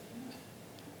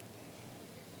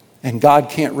 And God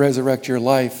can't resurrect your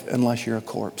life unless you're a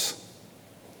corpse.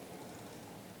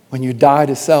 When you die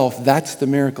to self, that's the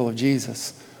miracle of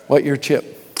Jesus. What your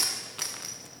chip?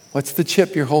 What's the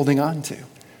chip you're holding on to?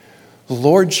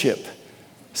 Lordship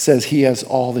says he has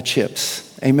all the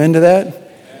chips. Amen to that?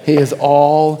 He is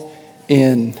all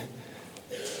in.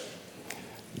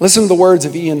 Listen to the words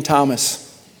of Ian Thomas.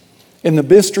 In The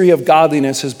Mystery of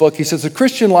Godliness, his book, he says, the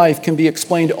Christian life can be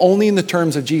explained only in the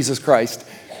terms of Jesus Christ.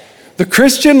 The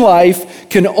Christian life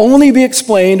can only be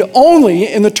explained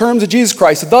only in the terms of Jesus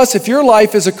Christ. Thus, if your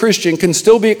life as a Christian can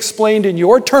still be explained in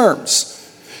your terms,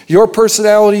 your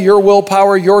personality, your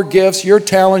willpower, your gifts, your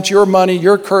talents, your money,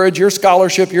 your courage, your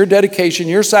scholarship, your dedication,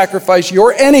 your sacrifice,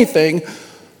 your anything,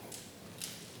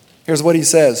 here's what he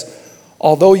says.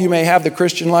 Although you may have the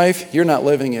Christian life, you're not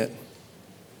living it.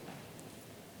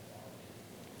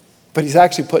 But he's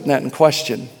actually putting that in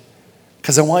question,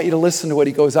 because I want you to listen to what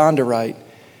he goes on to write.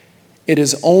 It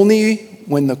is only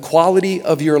when the quality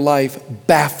of your life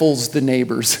baffles the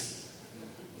neighbors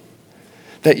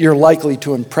that you're likely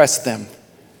to impress them.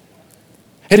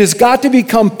 It has got to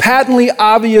become patently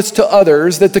obvious to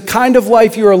others that the kind of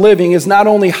life you are living is not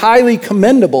only highly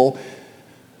commendable,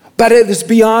 but it is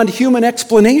beyond human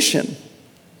explanation.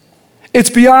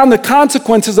 It's beyond the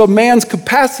consequences of man's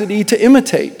capacity to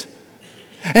imitate.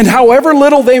 And however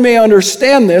little they may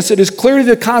understand this, it is clearly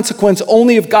the consequence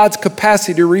only of God's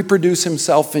capacity to reproduce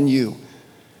himself in you.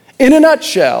 In a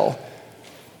nutshell,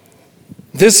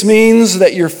 this means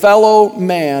that your fellow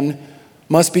man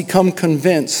must become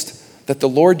convinced that the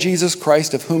Lord Jesus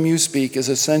Christ of whom you speak is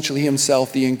essentially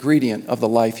himself the ingredient of the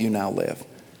life you now live.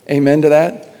 Amen to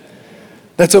that?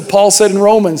 That's what Paul said in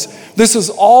Romans. This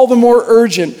is all the more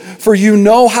urgent, for you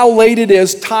know how late it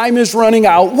is. Time is running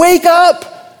out. Wake up!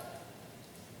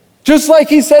 Just like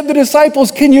he said to the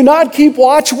disciples, can you not keep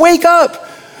watch? Wake up!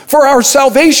 For our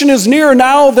salvation is nearer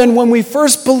now than when we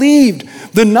first believed.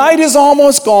 The night is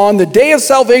almost gone. The day of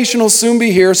salvation will soon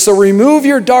be here. So remove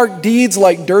your dark deeds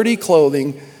like dirty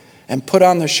clothing and put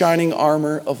on the shining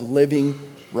armor of living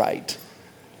right.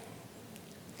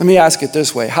 Let me ask it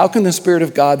this way. How can the Spirit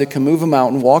of God that can move a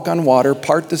mountain, walk on water,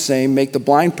 part the same, make the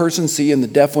blind person see and the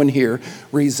deaf one hear,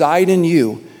 reside in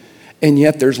you, and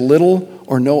yet there's little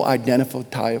or no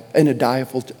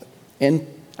identifiable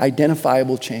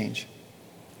change?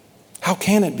 How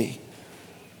can it be?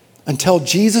 Until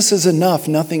Jesus is enough,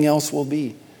 nothing else will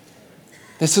be.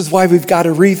 This is why we've got to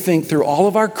rethink through all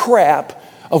of our crap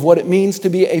of what it means to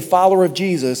be a follower of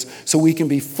Jesus so we can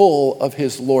be full of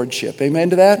his lordship. Amen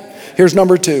to that? Here's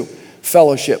number 2,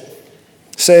 fellowship.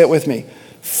 Say it with me.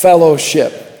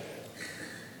 Fellowship.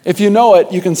 If you know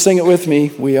it, you can sing it with me.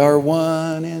 We are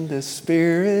one in the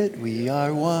Spirit. We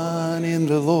are one in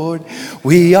the Lord.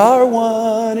 We are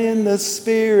one in the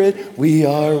Spirit. We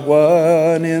are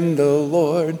one in the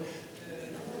Lord.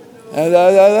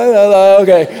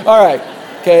 Okay, all right,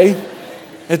 okay.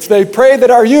 They pray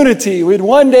that our unity would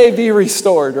one day be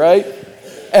restored, right?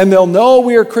 And they'll know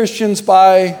we are Christians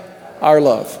by our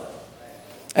love.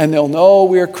 And they'll know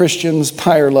we are Christians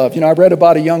by our love. You know, I read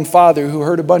about a young father who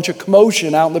heard a bunch of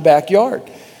commotion out in the backyard.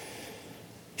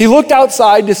 He looked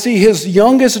outside to see his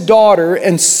youngest daughter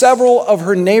and several of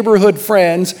her neighborhood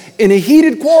friends in a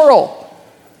heated quarrel.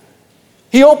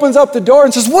 He opens up the door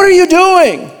and says, "What are you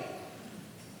doing?"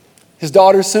 His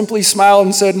daughter simply smiled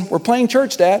and said, "We're playing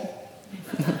church, Dad."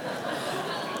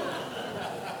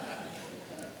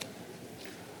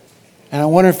 And I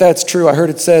wonder if that's true. I heard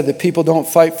it said that people don't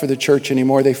fight for the church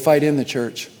anymore. They fight in the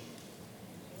church.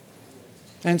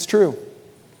 And it's true.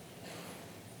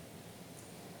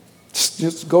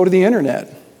 Just go to the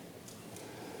internet.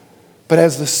 But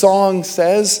as the song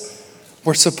says,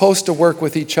 we're supposed to work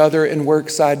with each other and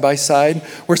work side by side.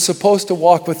 We're supposed to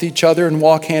walk with each other and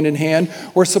walk hand in hand.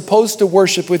 We're supposed to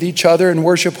worship with each other and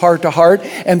worship heart to heart.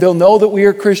 And they'll know that we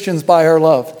are Christians by our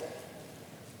love.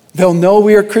 They'll know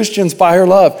we are Christians by our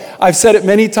love. I've said it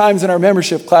many times in our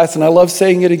membership class, and I love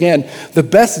saying it again. The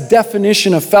best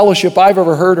definition of fellowship I've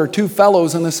ever heard are two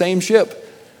fellows in the same ship.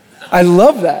 I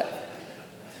love that.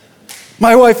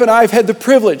 My wife and I have had the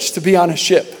privilege to be on a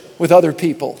ship with other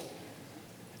people.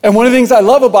 And one of the things I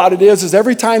love about it is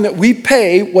every time that we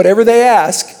pay whatever they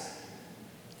ask,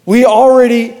 we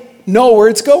already know where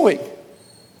it's going.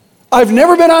 I've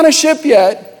never been on a ship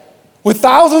yet with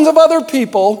thousands of other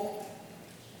people,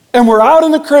 and we're out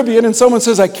in the Caribbean, and someone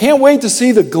says, I can't wait to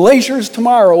see the glaciers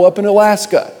tomorrow up in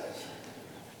Alaska.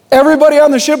 Everybody on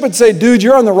the ship would say, dude,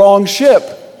 you're on the wrong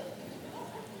ship.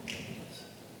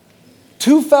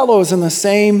 Two fellows in the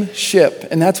same ship.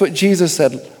 And that's what Jesus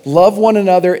said. Love one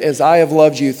another as I have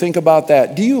loved you. Think about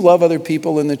that. Do you love other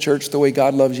people in the church the way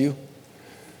God loves you?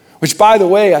 Which, by the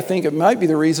way, I think it might be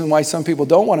the reason why some people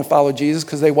don't want to follow Jesus,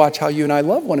 because they watch how you and I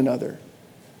love one another.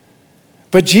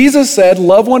 But Jesus said,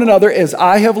 love one another as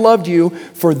I have loved you,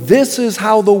 for this is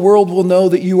how the world will know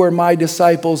that you are my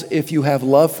disciples, if you have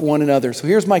love for one another. So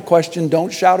here's my question.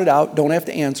 Don't shout it out. Don't have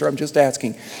to answer. I'm just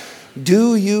asking.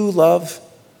 Do you love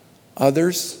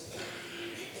others?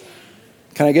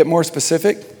 Can I get more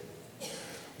specific?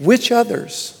 Which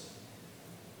others?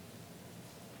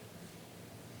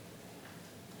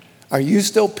 Are you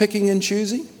still picking and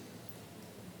choosing?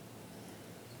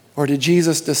 Or did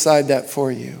Jesus decide that for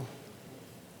you?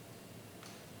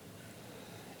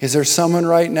 Is there someone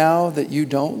right now that you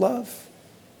don't love?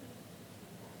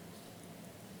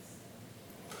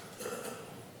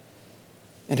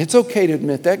 And it's okay to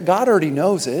admit that. God already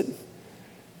knows it.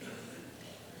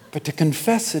 But to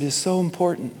confess it is so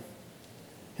important.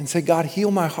 And say, God, heal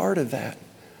my heart of that.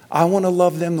 I want to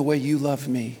love them the way you love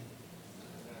me.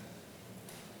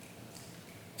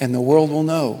 And the world will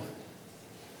know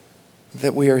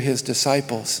that we are his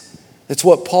disciples. It's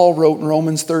what Paul wrote in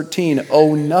Romans 13.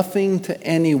 Owe nothing to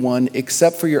anyone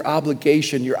except for your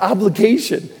obligation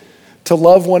to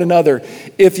love one another.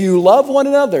 If you love one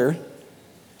another,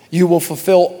 you will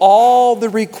fulfill all the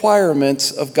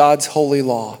requirements of God's holy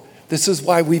law. This is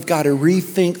why we've got to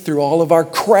rethink through all of our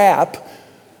crap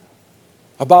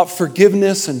about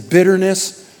forgiveness and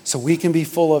bitterness so we can be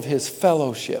full of his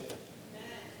fellowship.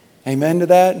 Amen to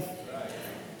that?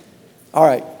 All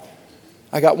right.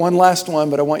 I got one last one,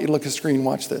 but I want you to look at the screen.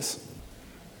 Watch this.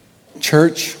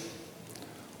 Church,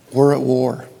 we're at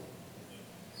war.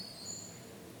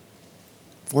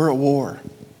 We're at war.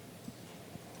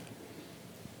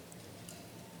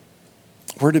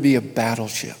 We're to be a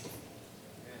battleship.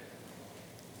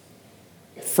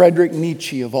 Friedrich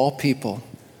Nietzsche, of all people,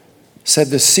 said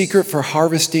the secret for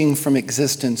harvesting from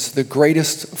existence the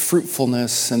greatest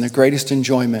fruitfulness and the greatest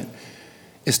enjoyment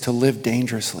is to live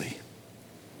dangerously.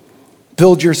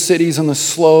 Build your cities on the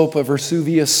slope of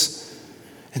Vesuvius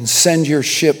and send your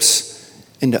ships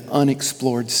into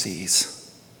unexplored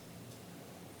seas.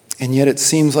 And yet it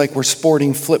seems like we're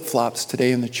sporting flip-flops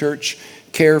today in the church,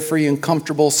 carefree and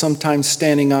comfortable, sometimes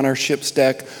standing on our ship's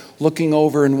deck, looking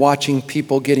over and watching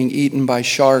people getting eaten by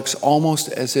sharks, almost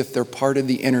as if they're part of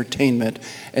the entertainment.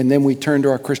 And then we turn to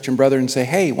our Christian brother and say,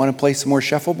 hey, want to play some more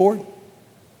shuffleboard?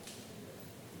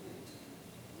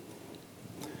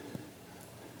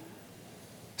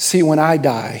 See, when I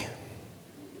die,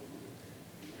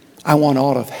 I want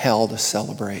all of hell to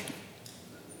celebrate.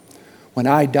 When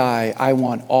I die, I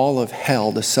want all of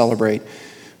hell to celebrate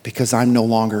because I'm no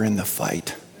longer in the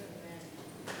fight.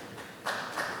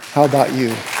 How about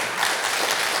you?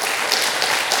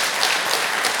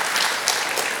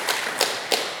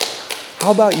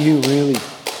 How about you, really?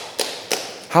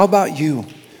 How about you?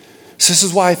 So this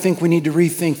is why I think we need to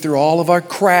rethink through all of our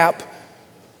crap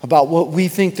about what we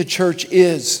think the church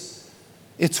is.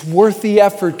 It's worth the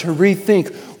effort to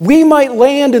rethink. We might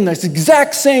land in this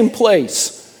exact same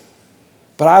place,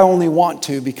 but I only want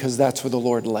to because that's where the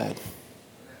Lord led.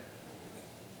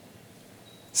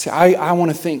 See, I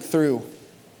want to think through.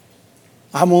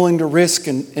 I'm willing to risk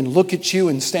and look at you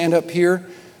and stand up here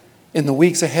in the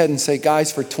weeks ahead and say,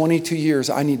 guys, for 22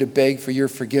 years, I need to beg for your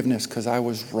forgiveness because I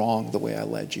was wrong the way I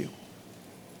led you.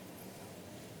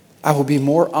 I will be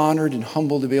more honored and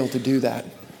humbled to be able to do that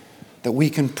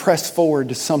we can press forward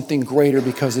to something greater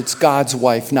because it's God's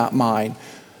wife, not mine.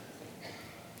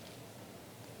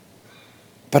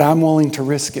 But I'm willing to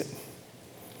risk it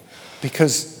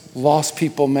because lost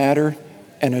people matter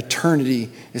and eternity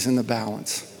is in the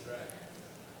balance.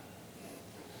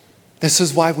 This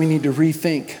is why we need to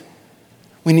rethink.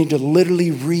 We need to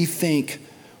literally rethink,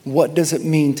 what does it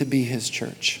mean to be his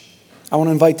church? I want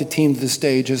to invite the team to the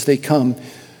stage. As they come,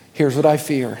 here's what I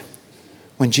fear.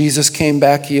 When Jesus came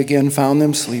back, he again found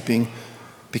them sleeping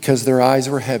because their eyes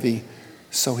were heavy,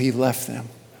 so he left them.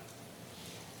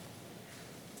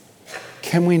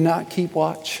 Can we not keep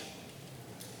watch?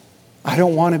 I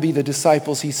don't want to be the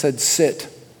disciples he said sit.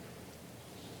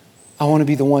 I want to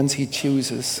be the ones he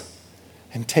chooses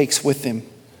and takes with him.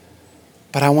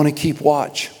 But I want to keep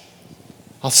watch.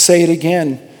 I'll say it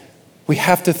again. We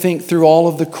have to think through all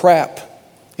of the crap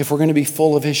if we're going to be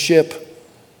full of his ship.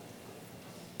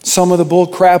 Some of the bull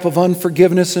crap of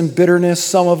unforgiveness and bitterness,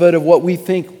 some of it of what we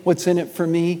think, what's in it for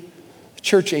me. The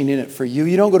church ain't in it for you.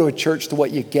 You don't go to a church to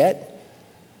what you get.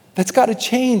 That's got to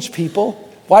change, people.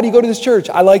 Why do you go to this church?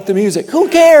 I like the music. Who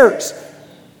cares?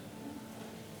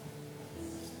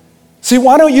 See,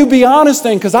 why don't you be honest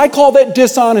then? Because I call that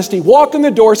dishonesty. Walk in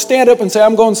the door, stand up and say,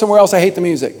 I'm going somewhere else. I hate the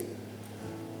music.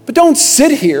 But don't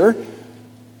sit here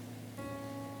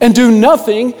and do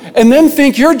nothing and then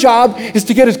think your job is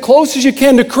to get as close as you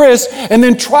can to Chris and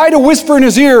then try to whisper in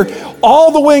his ear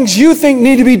all the things you think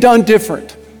need to be done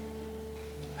different.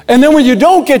 And then when you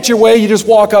don't get your way, you just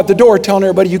walk out the door telling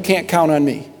everybody you can't count on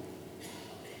me.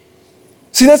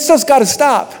 See, that stuff's got to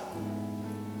stop.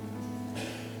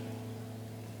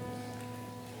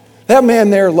 That man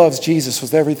there loves Jesus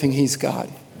with everything he's got.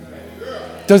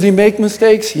 Does he make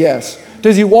mistakes? Yes.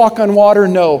 Does he walk on water?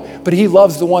 No. But he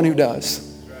loves the one who does.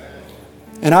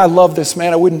 And I love this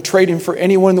man. I wouldn't trade him for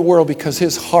anyone in the world because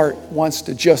his heart wants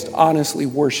to just honestly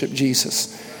worship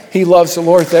Jesus. He loves the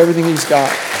Lord with everything he's got.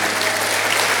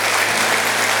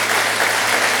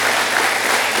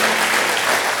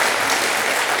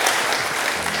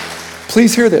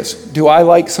 Please hear this. Do I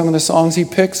like some of the songs he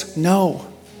picks? No.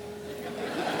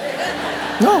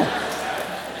 No.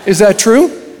 Is that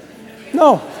true?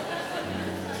 No.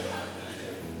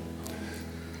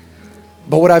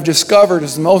 But what I've discovered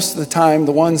is most of the time,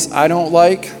 the ones I don't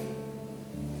like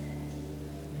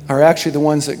are actually the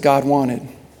ones that God wanted.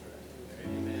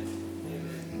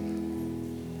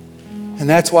 And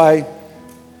that's why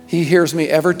he hears me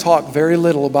ever talk very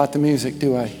little about the music,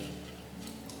 do I?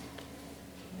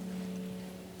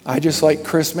 I just like,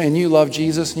 Chris, man, you love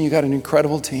Jesus and you got an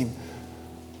incredible team.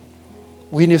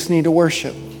 We just need to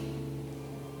worship.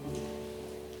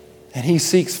 And he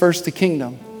seeks first the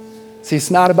kingdom. See,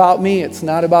 it's not about me. It's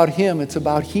not about him. It's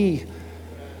about he.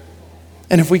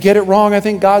 And if we get it wrong, I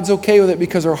think God's okay with it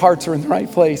because our hearts are in the right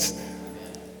place.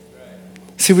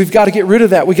 See, we've got to get rid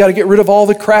of that. We've got to get rid of all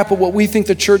the crap of what we think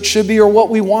the church should be or what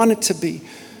we want it to be.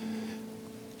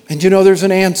 And you know, there's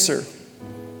an answer.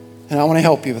 And I want to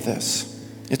help you with this.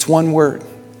 It's one word.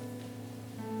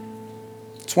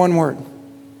 It's one word.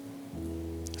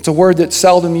 It's a word that's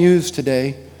seldom used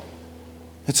today.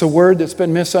 It's a word that's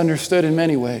been misunderstood in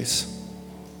many ways.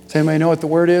 Does anybody know what the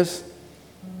word is?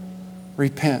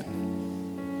 Repent.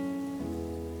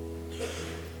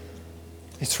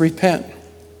 It's repent.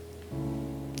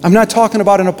 I'm not talking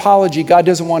about an apology. God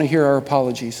doesn't want to hear our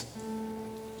apologies.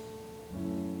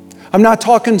 I'm not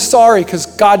talking sorry because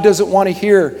God doesn't want to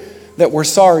hear that we're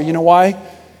sorry. You know why?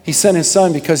 He sent his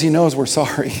son because he knows we're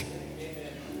sorry.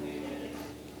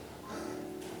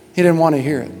 He didn't want to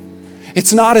hear it.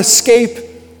 It's not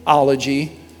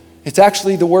escapeology. It's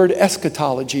actually the word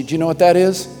eschatology. Do you know what that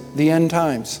is? The end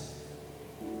times.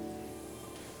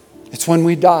 It's when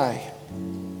we die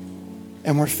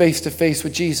and we're face to face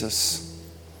with Jesus.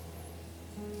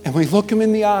 And we look him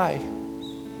in the eye.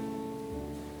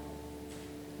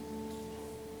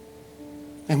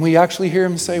 And we actually hear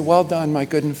him say, well done, my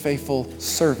good and faithful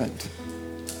servant.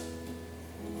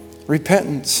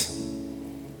 Repentance.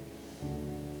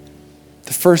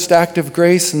 The first act of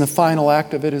grace and the final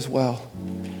act of it as well.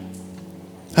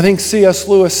 I think C.S.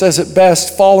 Lewis says it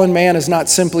best, fallen man is not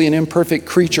simply an imperfect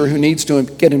creature who needs to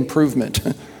get improvement.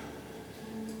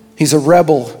 He's a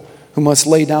rebel who must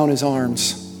lay down his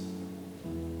arms.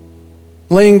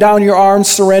 Laying down your arms,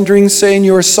 surrendering, saying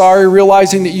you are sorry,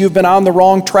 realizing that you've been on the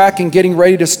wrong track and getting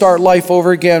ready to start life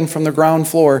over again from the ground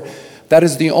floor. That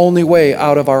is the only way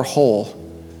out of our hole.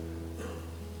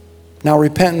 Now,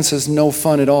 repentance is no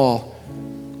fun at all.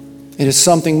 It is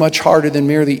something much harder than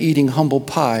merely eating humble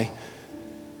pie.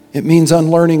 It means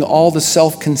unlearning all the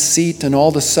self-conceit and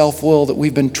all the self-will that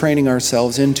we've been training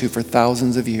ourselves into for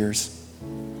thousands of years.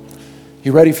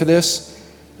 You ready for this?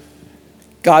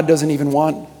 God doesn't even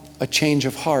want a change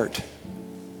of heart.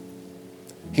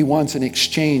 He wants an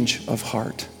exchange of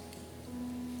heart.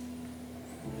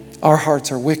 Our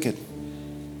hearts are wicked.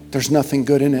 There's nothing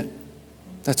good in it.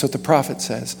 That's what the prophet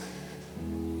says.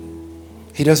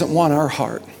 He doesn't want our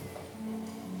heart.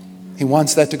 He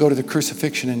wants that to go to the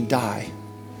crucifixion and die.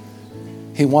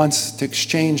 He wants to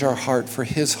exchange our heart for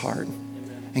his heart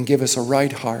and give us a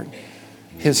right heart,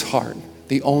 his heart,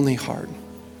 the only heart.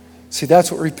 See,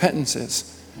 that's what repentance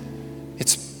is.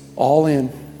 It's all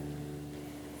in.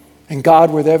 And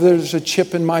God, wherever there's a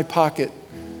chip in my pocket,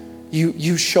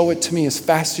 you show it to me as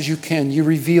fast as you can. You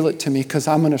reveal it to me because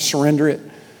I'm going to surrender it.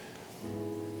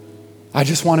 I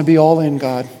just want to be all in,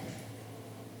 God.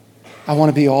 I want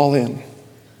to be all in.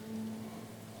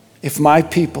 If my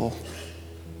people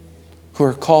who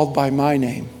are called by my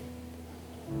name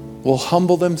will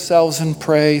humble themselves and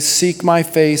pray, seek my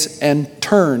face, and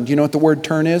turn. Do you know what the word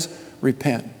turn is?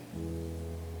 Repent.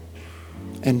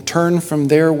 And turn from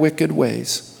their wicked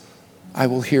ways, I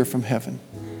will hear from heaven.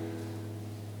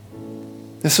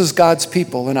 This is God's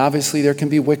people, and obviously there can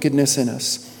be wickedness in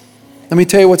us. Let me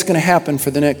tell you what's going to happen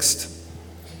for the next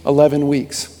 11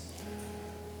 weeks.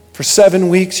 For 7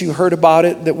 weeks, you heard about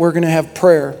it, that we're going to have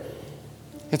prayer.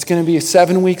 It's going to be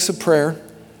 7 weeks of prayer.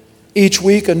 Each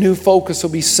week, a new focus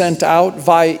will be sent out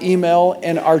via email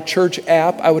and our church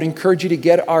app. I would encourage you to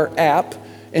get our app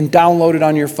and download it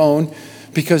on your phone,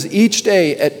 because each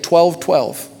day at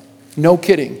 12:12, no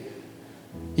kidding,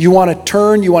 you want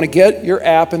to get your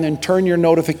app and then turn your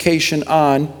notification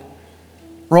on.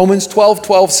 Romans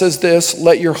 12:12 says this,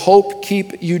 let your hope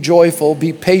keep you joyful,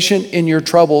 be patient in your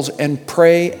troubles, and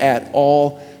pray at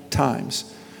all times.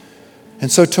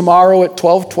 And so tomorrow at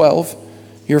 12:12,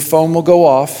 your phone will go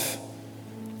off.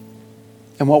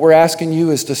 And what we're asking you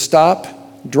is to stop,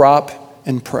 drop,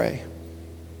 and pray.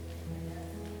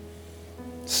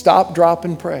 Stop, drop,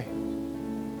 and pray.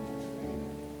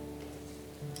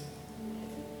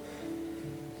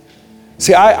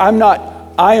 See, I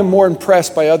am more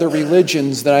impressed by other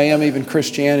religions than I am even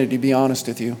Christianity, to be honest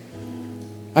with you.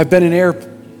 I've been in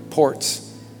airports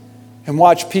and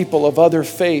watched people of other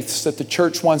faiths that the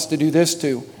church wants to do this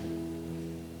to.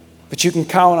 But you can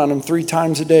count on them 3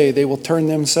 times a day. They will turn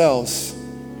themselves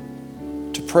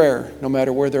to prayer no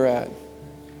matter where they're at.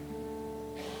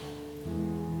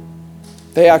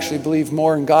 They actually believe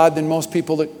more in God than most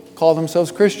people that call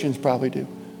themselves Christians probably do.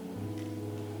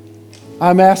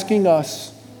 I'm asking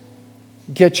us,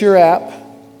 get your app,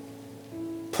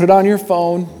 put it on your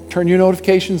phone, turn your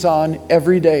notifications on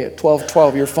every day at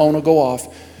 12:12. Your phone will go off.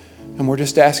 And we're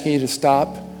just asking you to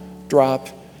stop, drop,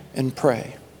 and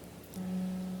pray.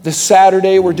 This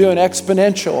Saturday, we're doing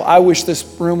Exponential. I wish this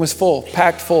room was full,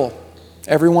 packed full.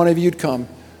 Every one of you'd come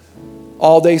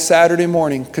all day Saturday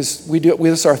morning, because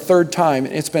this is our 3rd time,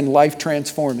 and it's been life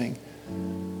transforming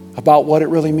about what it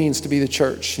really means to be the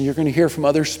church. And you're going to hear from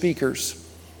other speakers,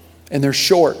 and they're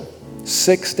short,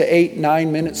 6 to 8,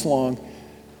 9 minutes long,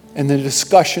 and the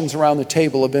discussions around the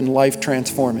table have been life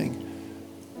transforming.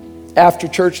 After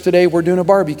church today, we're doing a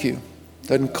barbecue.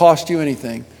 Doesn't cost you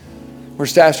anything. We're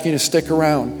just asking you to stick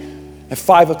around. At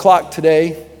 5 o'clock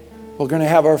today, we're going to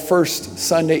have our first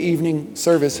Sunday evening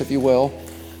service, if you will,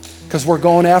 because we're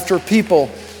going after people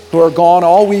who are gone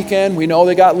all weekend. We know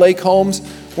they got lake homes.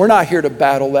 We're not here to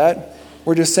battle that.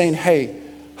 We're just saying, hey,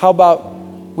 how about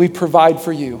we provide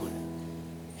for you?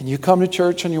 And you come to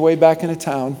church on your way back into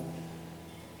town,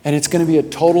 and it's going to be a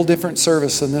total different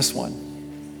service than this one,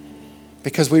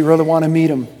 because we really want to meet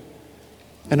them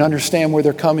and understand where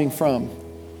they're coming from.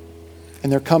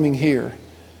 And they're coming here.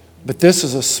 But this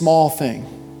is a small thing.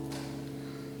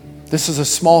 This is a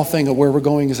small thing of where we're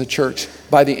going as a church.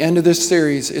 By the end of this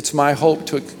series, it's my hope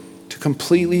to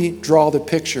completely draw the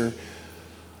picture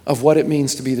of what it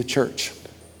means to be the church,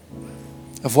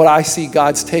 of what I see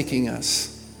God's taking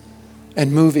us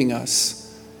and moving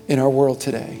us in our world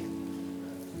today.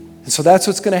 And so that's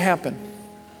what's going to happen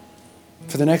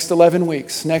for the next 11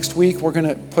 weeks. Next week, we're going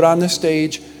to put on the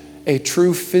stage a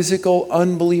true physical,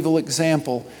 unbelievable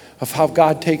example of how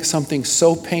God takes something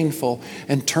so painful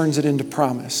and turns it into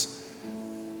promise.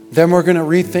 Then we're going to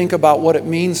rethink about what it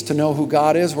means to know who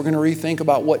God is. We're going to rethink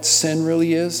about what sin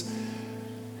really is.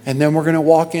 And then we're going to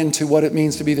walk into what it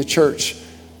means to be the church.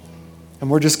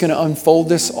 And we're just going to unfold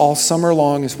this all summer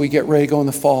long as we get ready to go in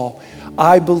the fall.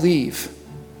 I believe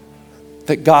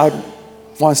that God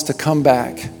wants to come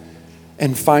back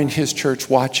and find his church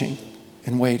watching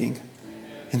and waiting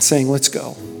and saying, let's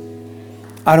go.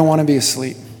 I don't want to be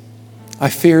asleep. I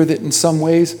fear that in some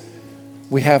ways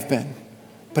we have been.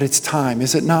 But it's time,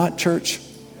 is it not, church?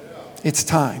 It's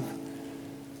time.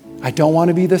 I don't want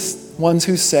to be the ones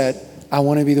who said, I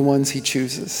want to be the ones he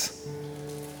chooses.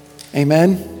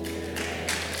 Amen?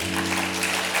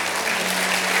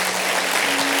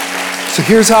 So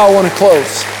here's how I want to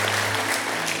close.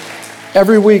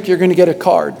 Every week you're going to get a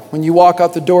card. When you walk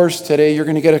out the doors today, you're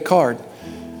going to get a card.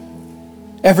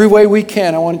 Every way we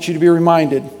can, I want you to be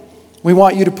reminded We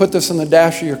want you to put this on the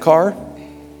dash of your car.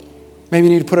 Maybe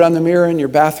you need to put it on the mirror in your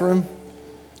bathroom.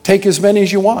 Take as many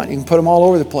as you want. You can put them all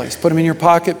over the place. Put them in your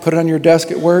pocket, put it on your desk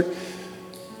at work.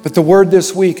 But the word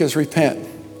this week is repent.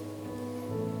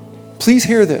 Please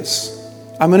hear this.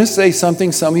 I'm going to say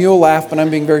something. Some of you will laugh, but I'm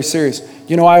being very serious.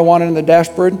 You know why I want it in the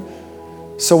dashboard?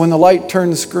 So when the light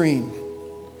turns green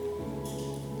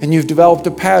and you've developed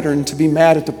a pattern to be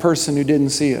mad at the person who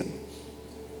didn't see it,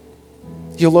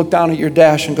 you'll look down at your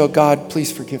dash and go, God,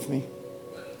 please forgive me.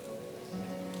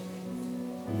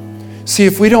 See,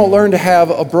 if we don't learn to have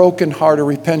a broken heart, a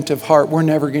repentive heart, we're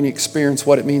never going to experience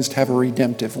what it means to have a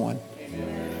redemptive one.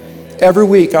 Every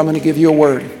week, I'm going to give you a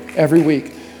word. Every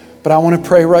week. But I want to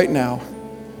pray right now.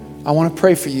 I want to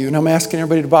pray for you. And I'm asking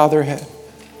everybody to bow their head.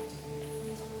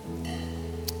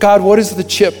 God, what is the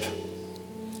chip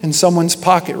in someone's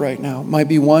pocket right now? It might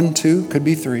be 1, 2, could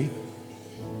be 3.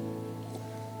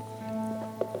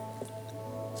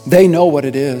 They know what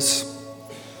it is.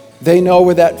 They know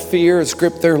where that fear has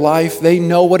gripped their life. They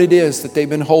know what it is that they've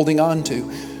been holding on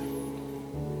to.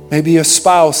 Maybe a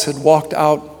spouse had walked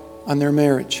out on their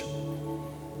marriage.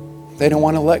 They don't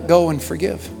want to let go and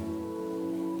forgive.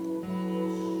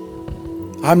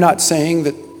 I'm not saying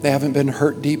that they haven't been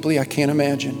hurt deeply. I can't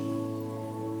imagine.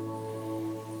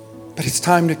 But it's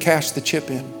time to cash the chip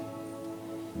in.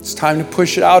 It's time to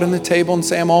push it out on the table and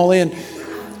say, I'm all in.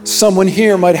 Someone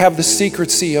here might have the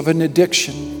secrecy of an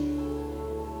addiction.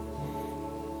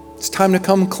 It's time to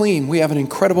come clean. We have an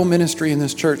incredible ministry in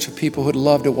this church of people who'd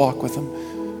love to walk with them.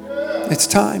 It's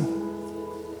time.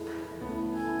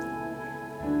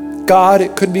 God,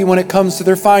 it could be when it comes to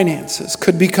their finances.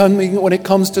 Could be when it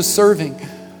comes to serving.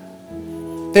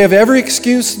 They have every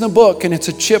excuse in the book, and it's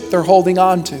a chip they're holding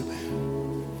on to.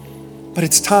 But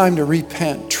it's time to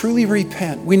repent. Truly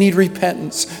repent. We need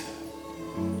repentance.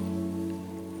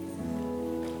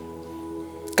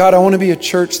 God, I want to be a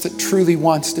church that truly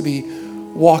wants to be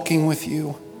walking with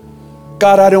you.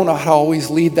 God, I don't know how to always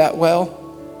lead that well.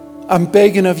 I'm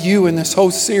begging of you in this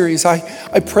whole series.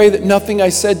 I pray that nothing I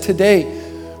said today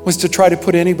was to try to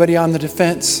put anybody on the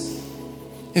defense.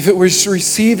 If it was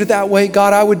received that way,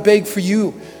 God, I would beg for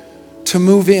you to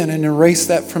move in and erase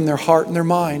that from their heart and their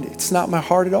mind. It's not my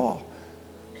heart at all.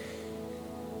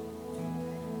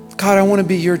 God, I want to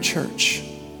be your church.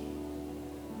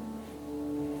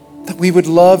 That we would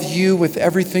love you with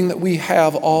everything that we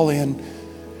have all in.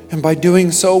 And by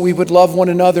doing so, we would love one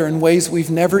another in ways we've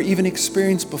never even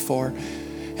experienced before.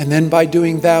 And then by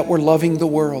doing that, we're loving the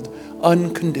world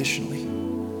unconditionally.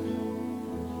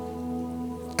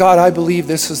 God, I believe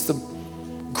this is the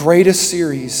greatest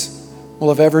series we'll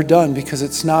have ever done because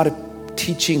it's not a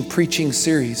teaching, preaching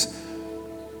series.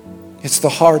 It's the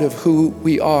heart of who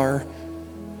we are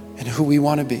and who we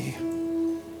want to be.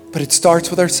 But it starts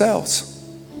with ourselves.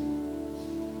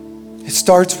 It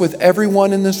starts with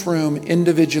everyone in this room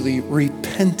individually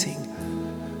repenting.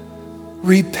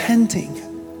 Repenting.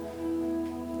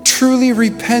 Truly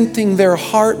repenting their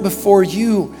heart before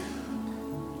you.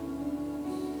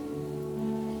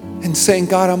 And saying,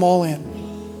 God, I'm all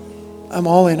in. I'm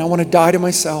all in. I want to die to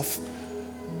myself.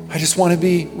 I just want to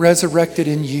be resurrected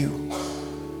in you.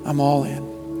 I'm all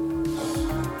in.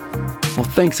 Well,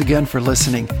 thanks again for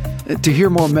listening. To hear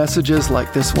more messages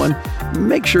like this one,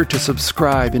 make sure to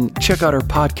subscribe and check out our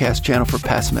podcast channel for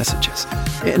past messages.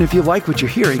 And if you like what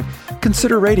you're hearing,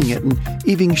 consider rating it and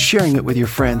even sharing it with your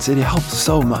friends. It helps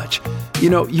so much. You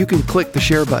know, you can click the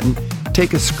share button,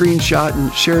 take a screenshot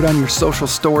and share it on your social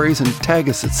stories and tag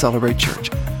us at Celebrate Church.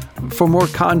 For more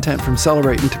content from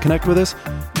Celebrate and to connect with us,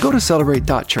 go to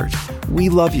celebrate.church. We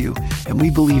love you and we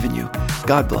believe in you.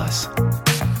 God bless.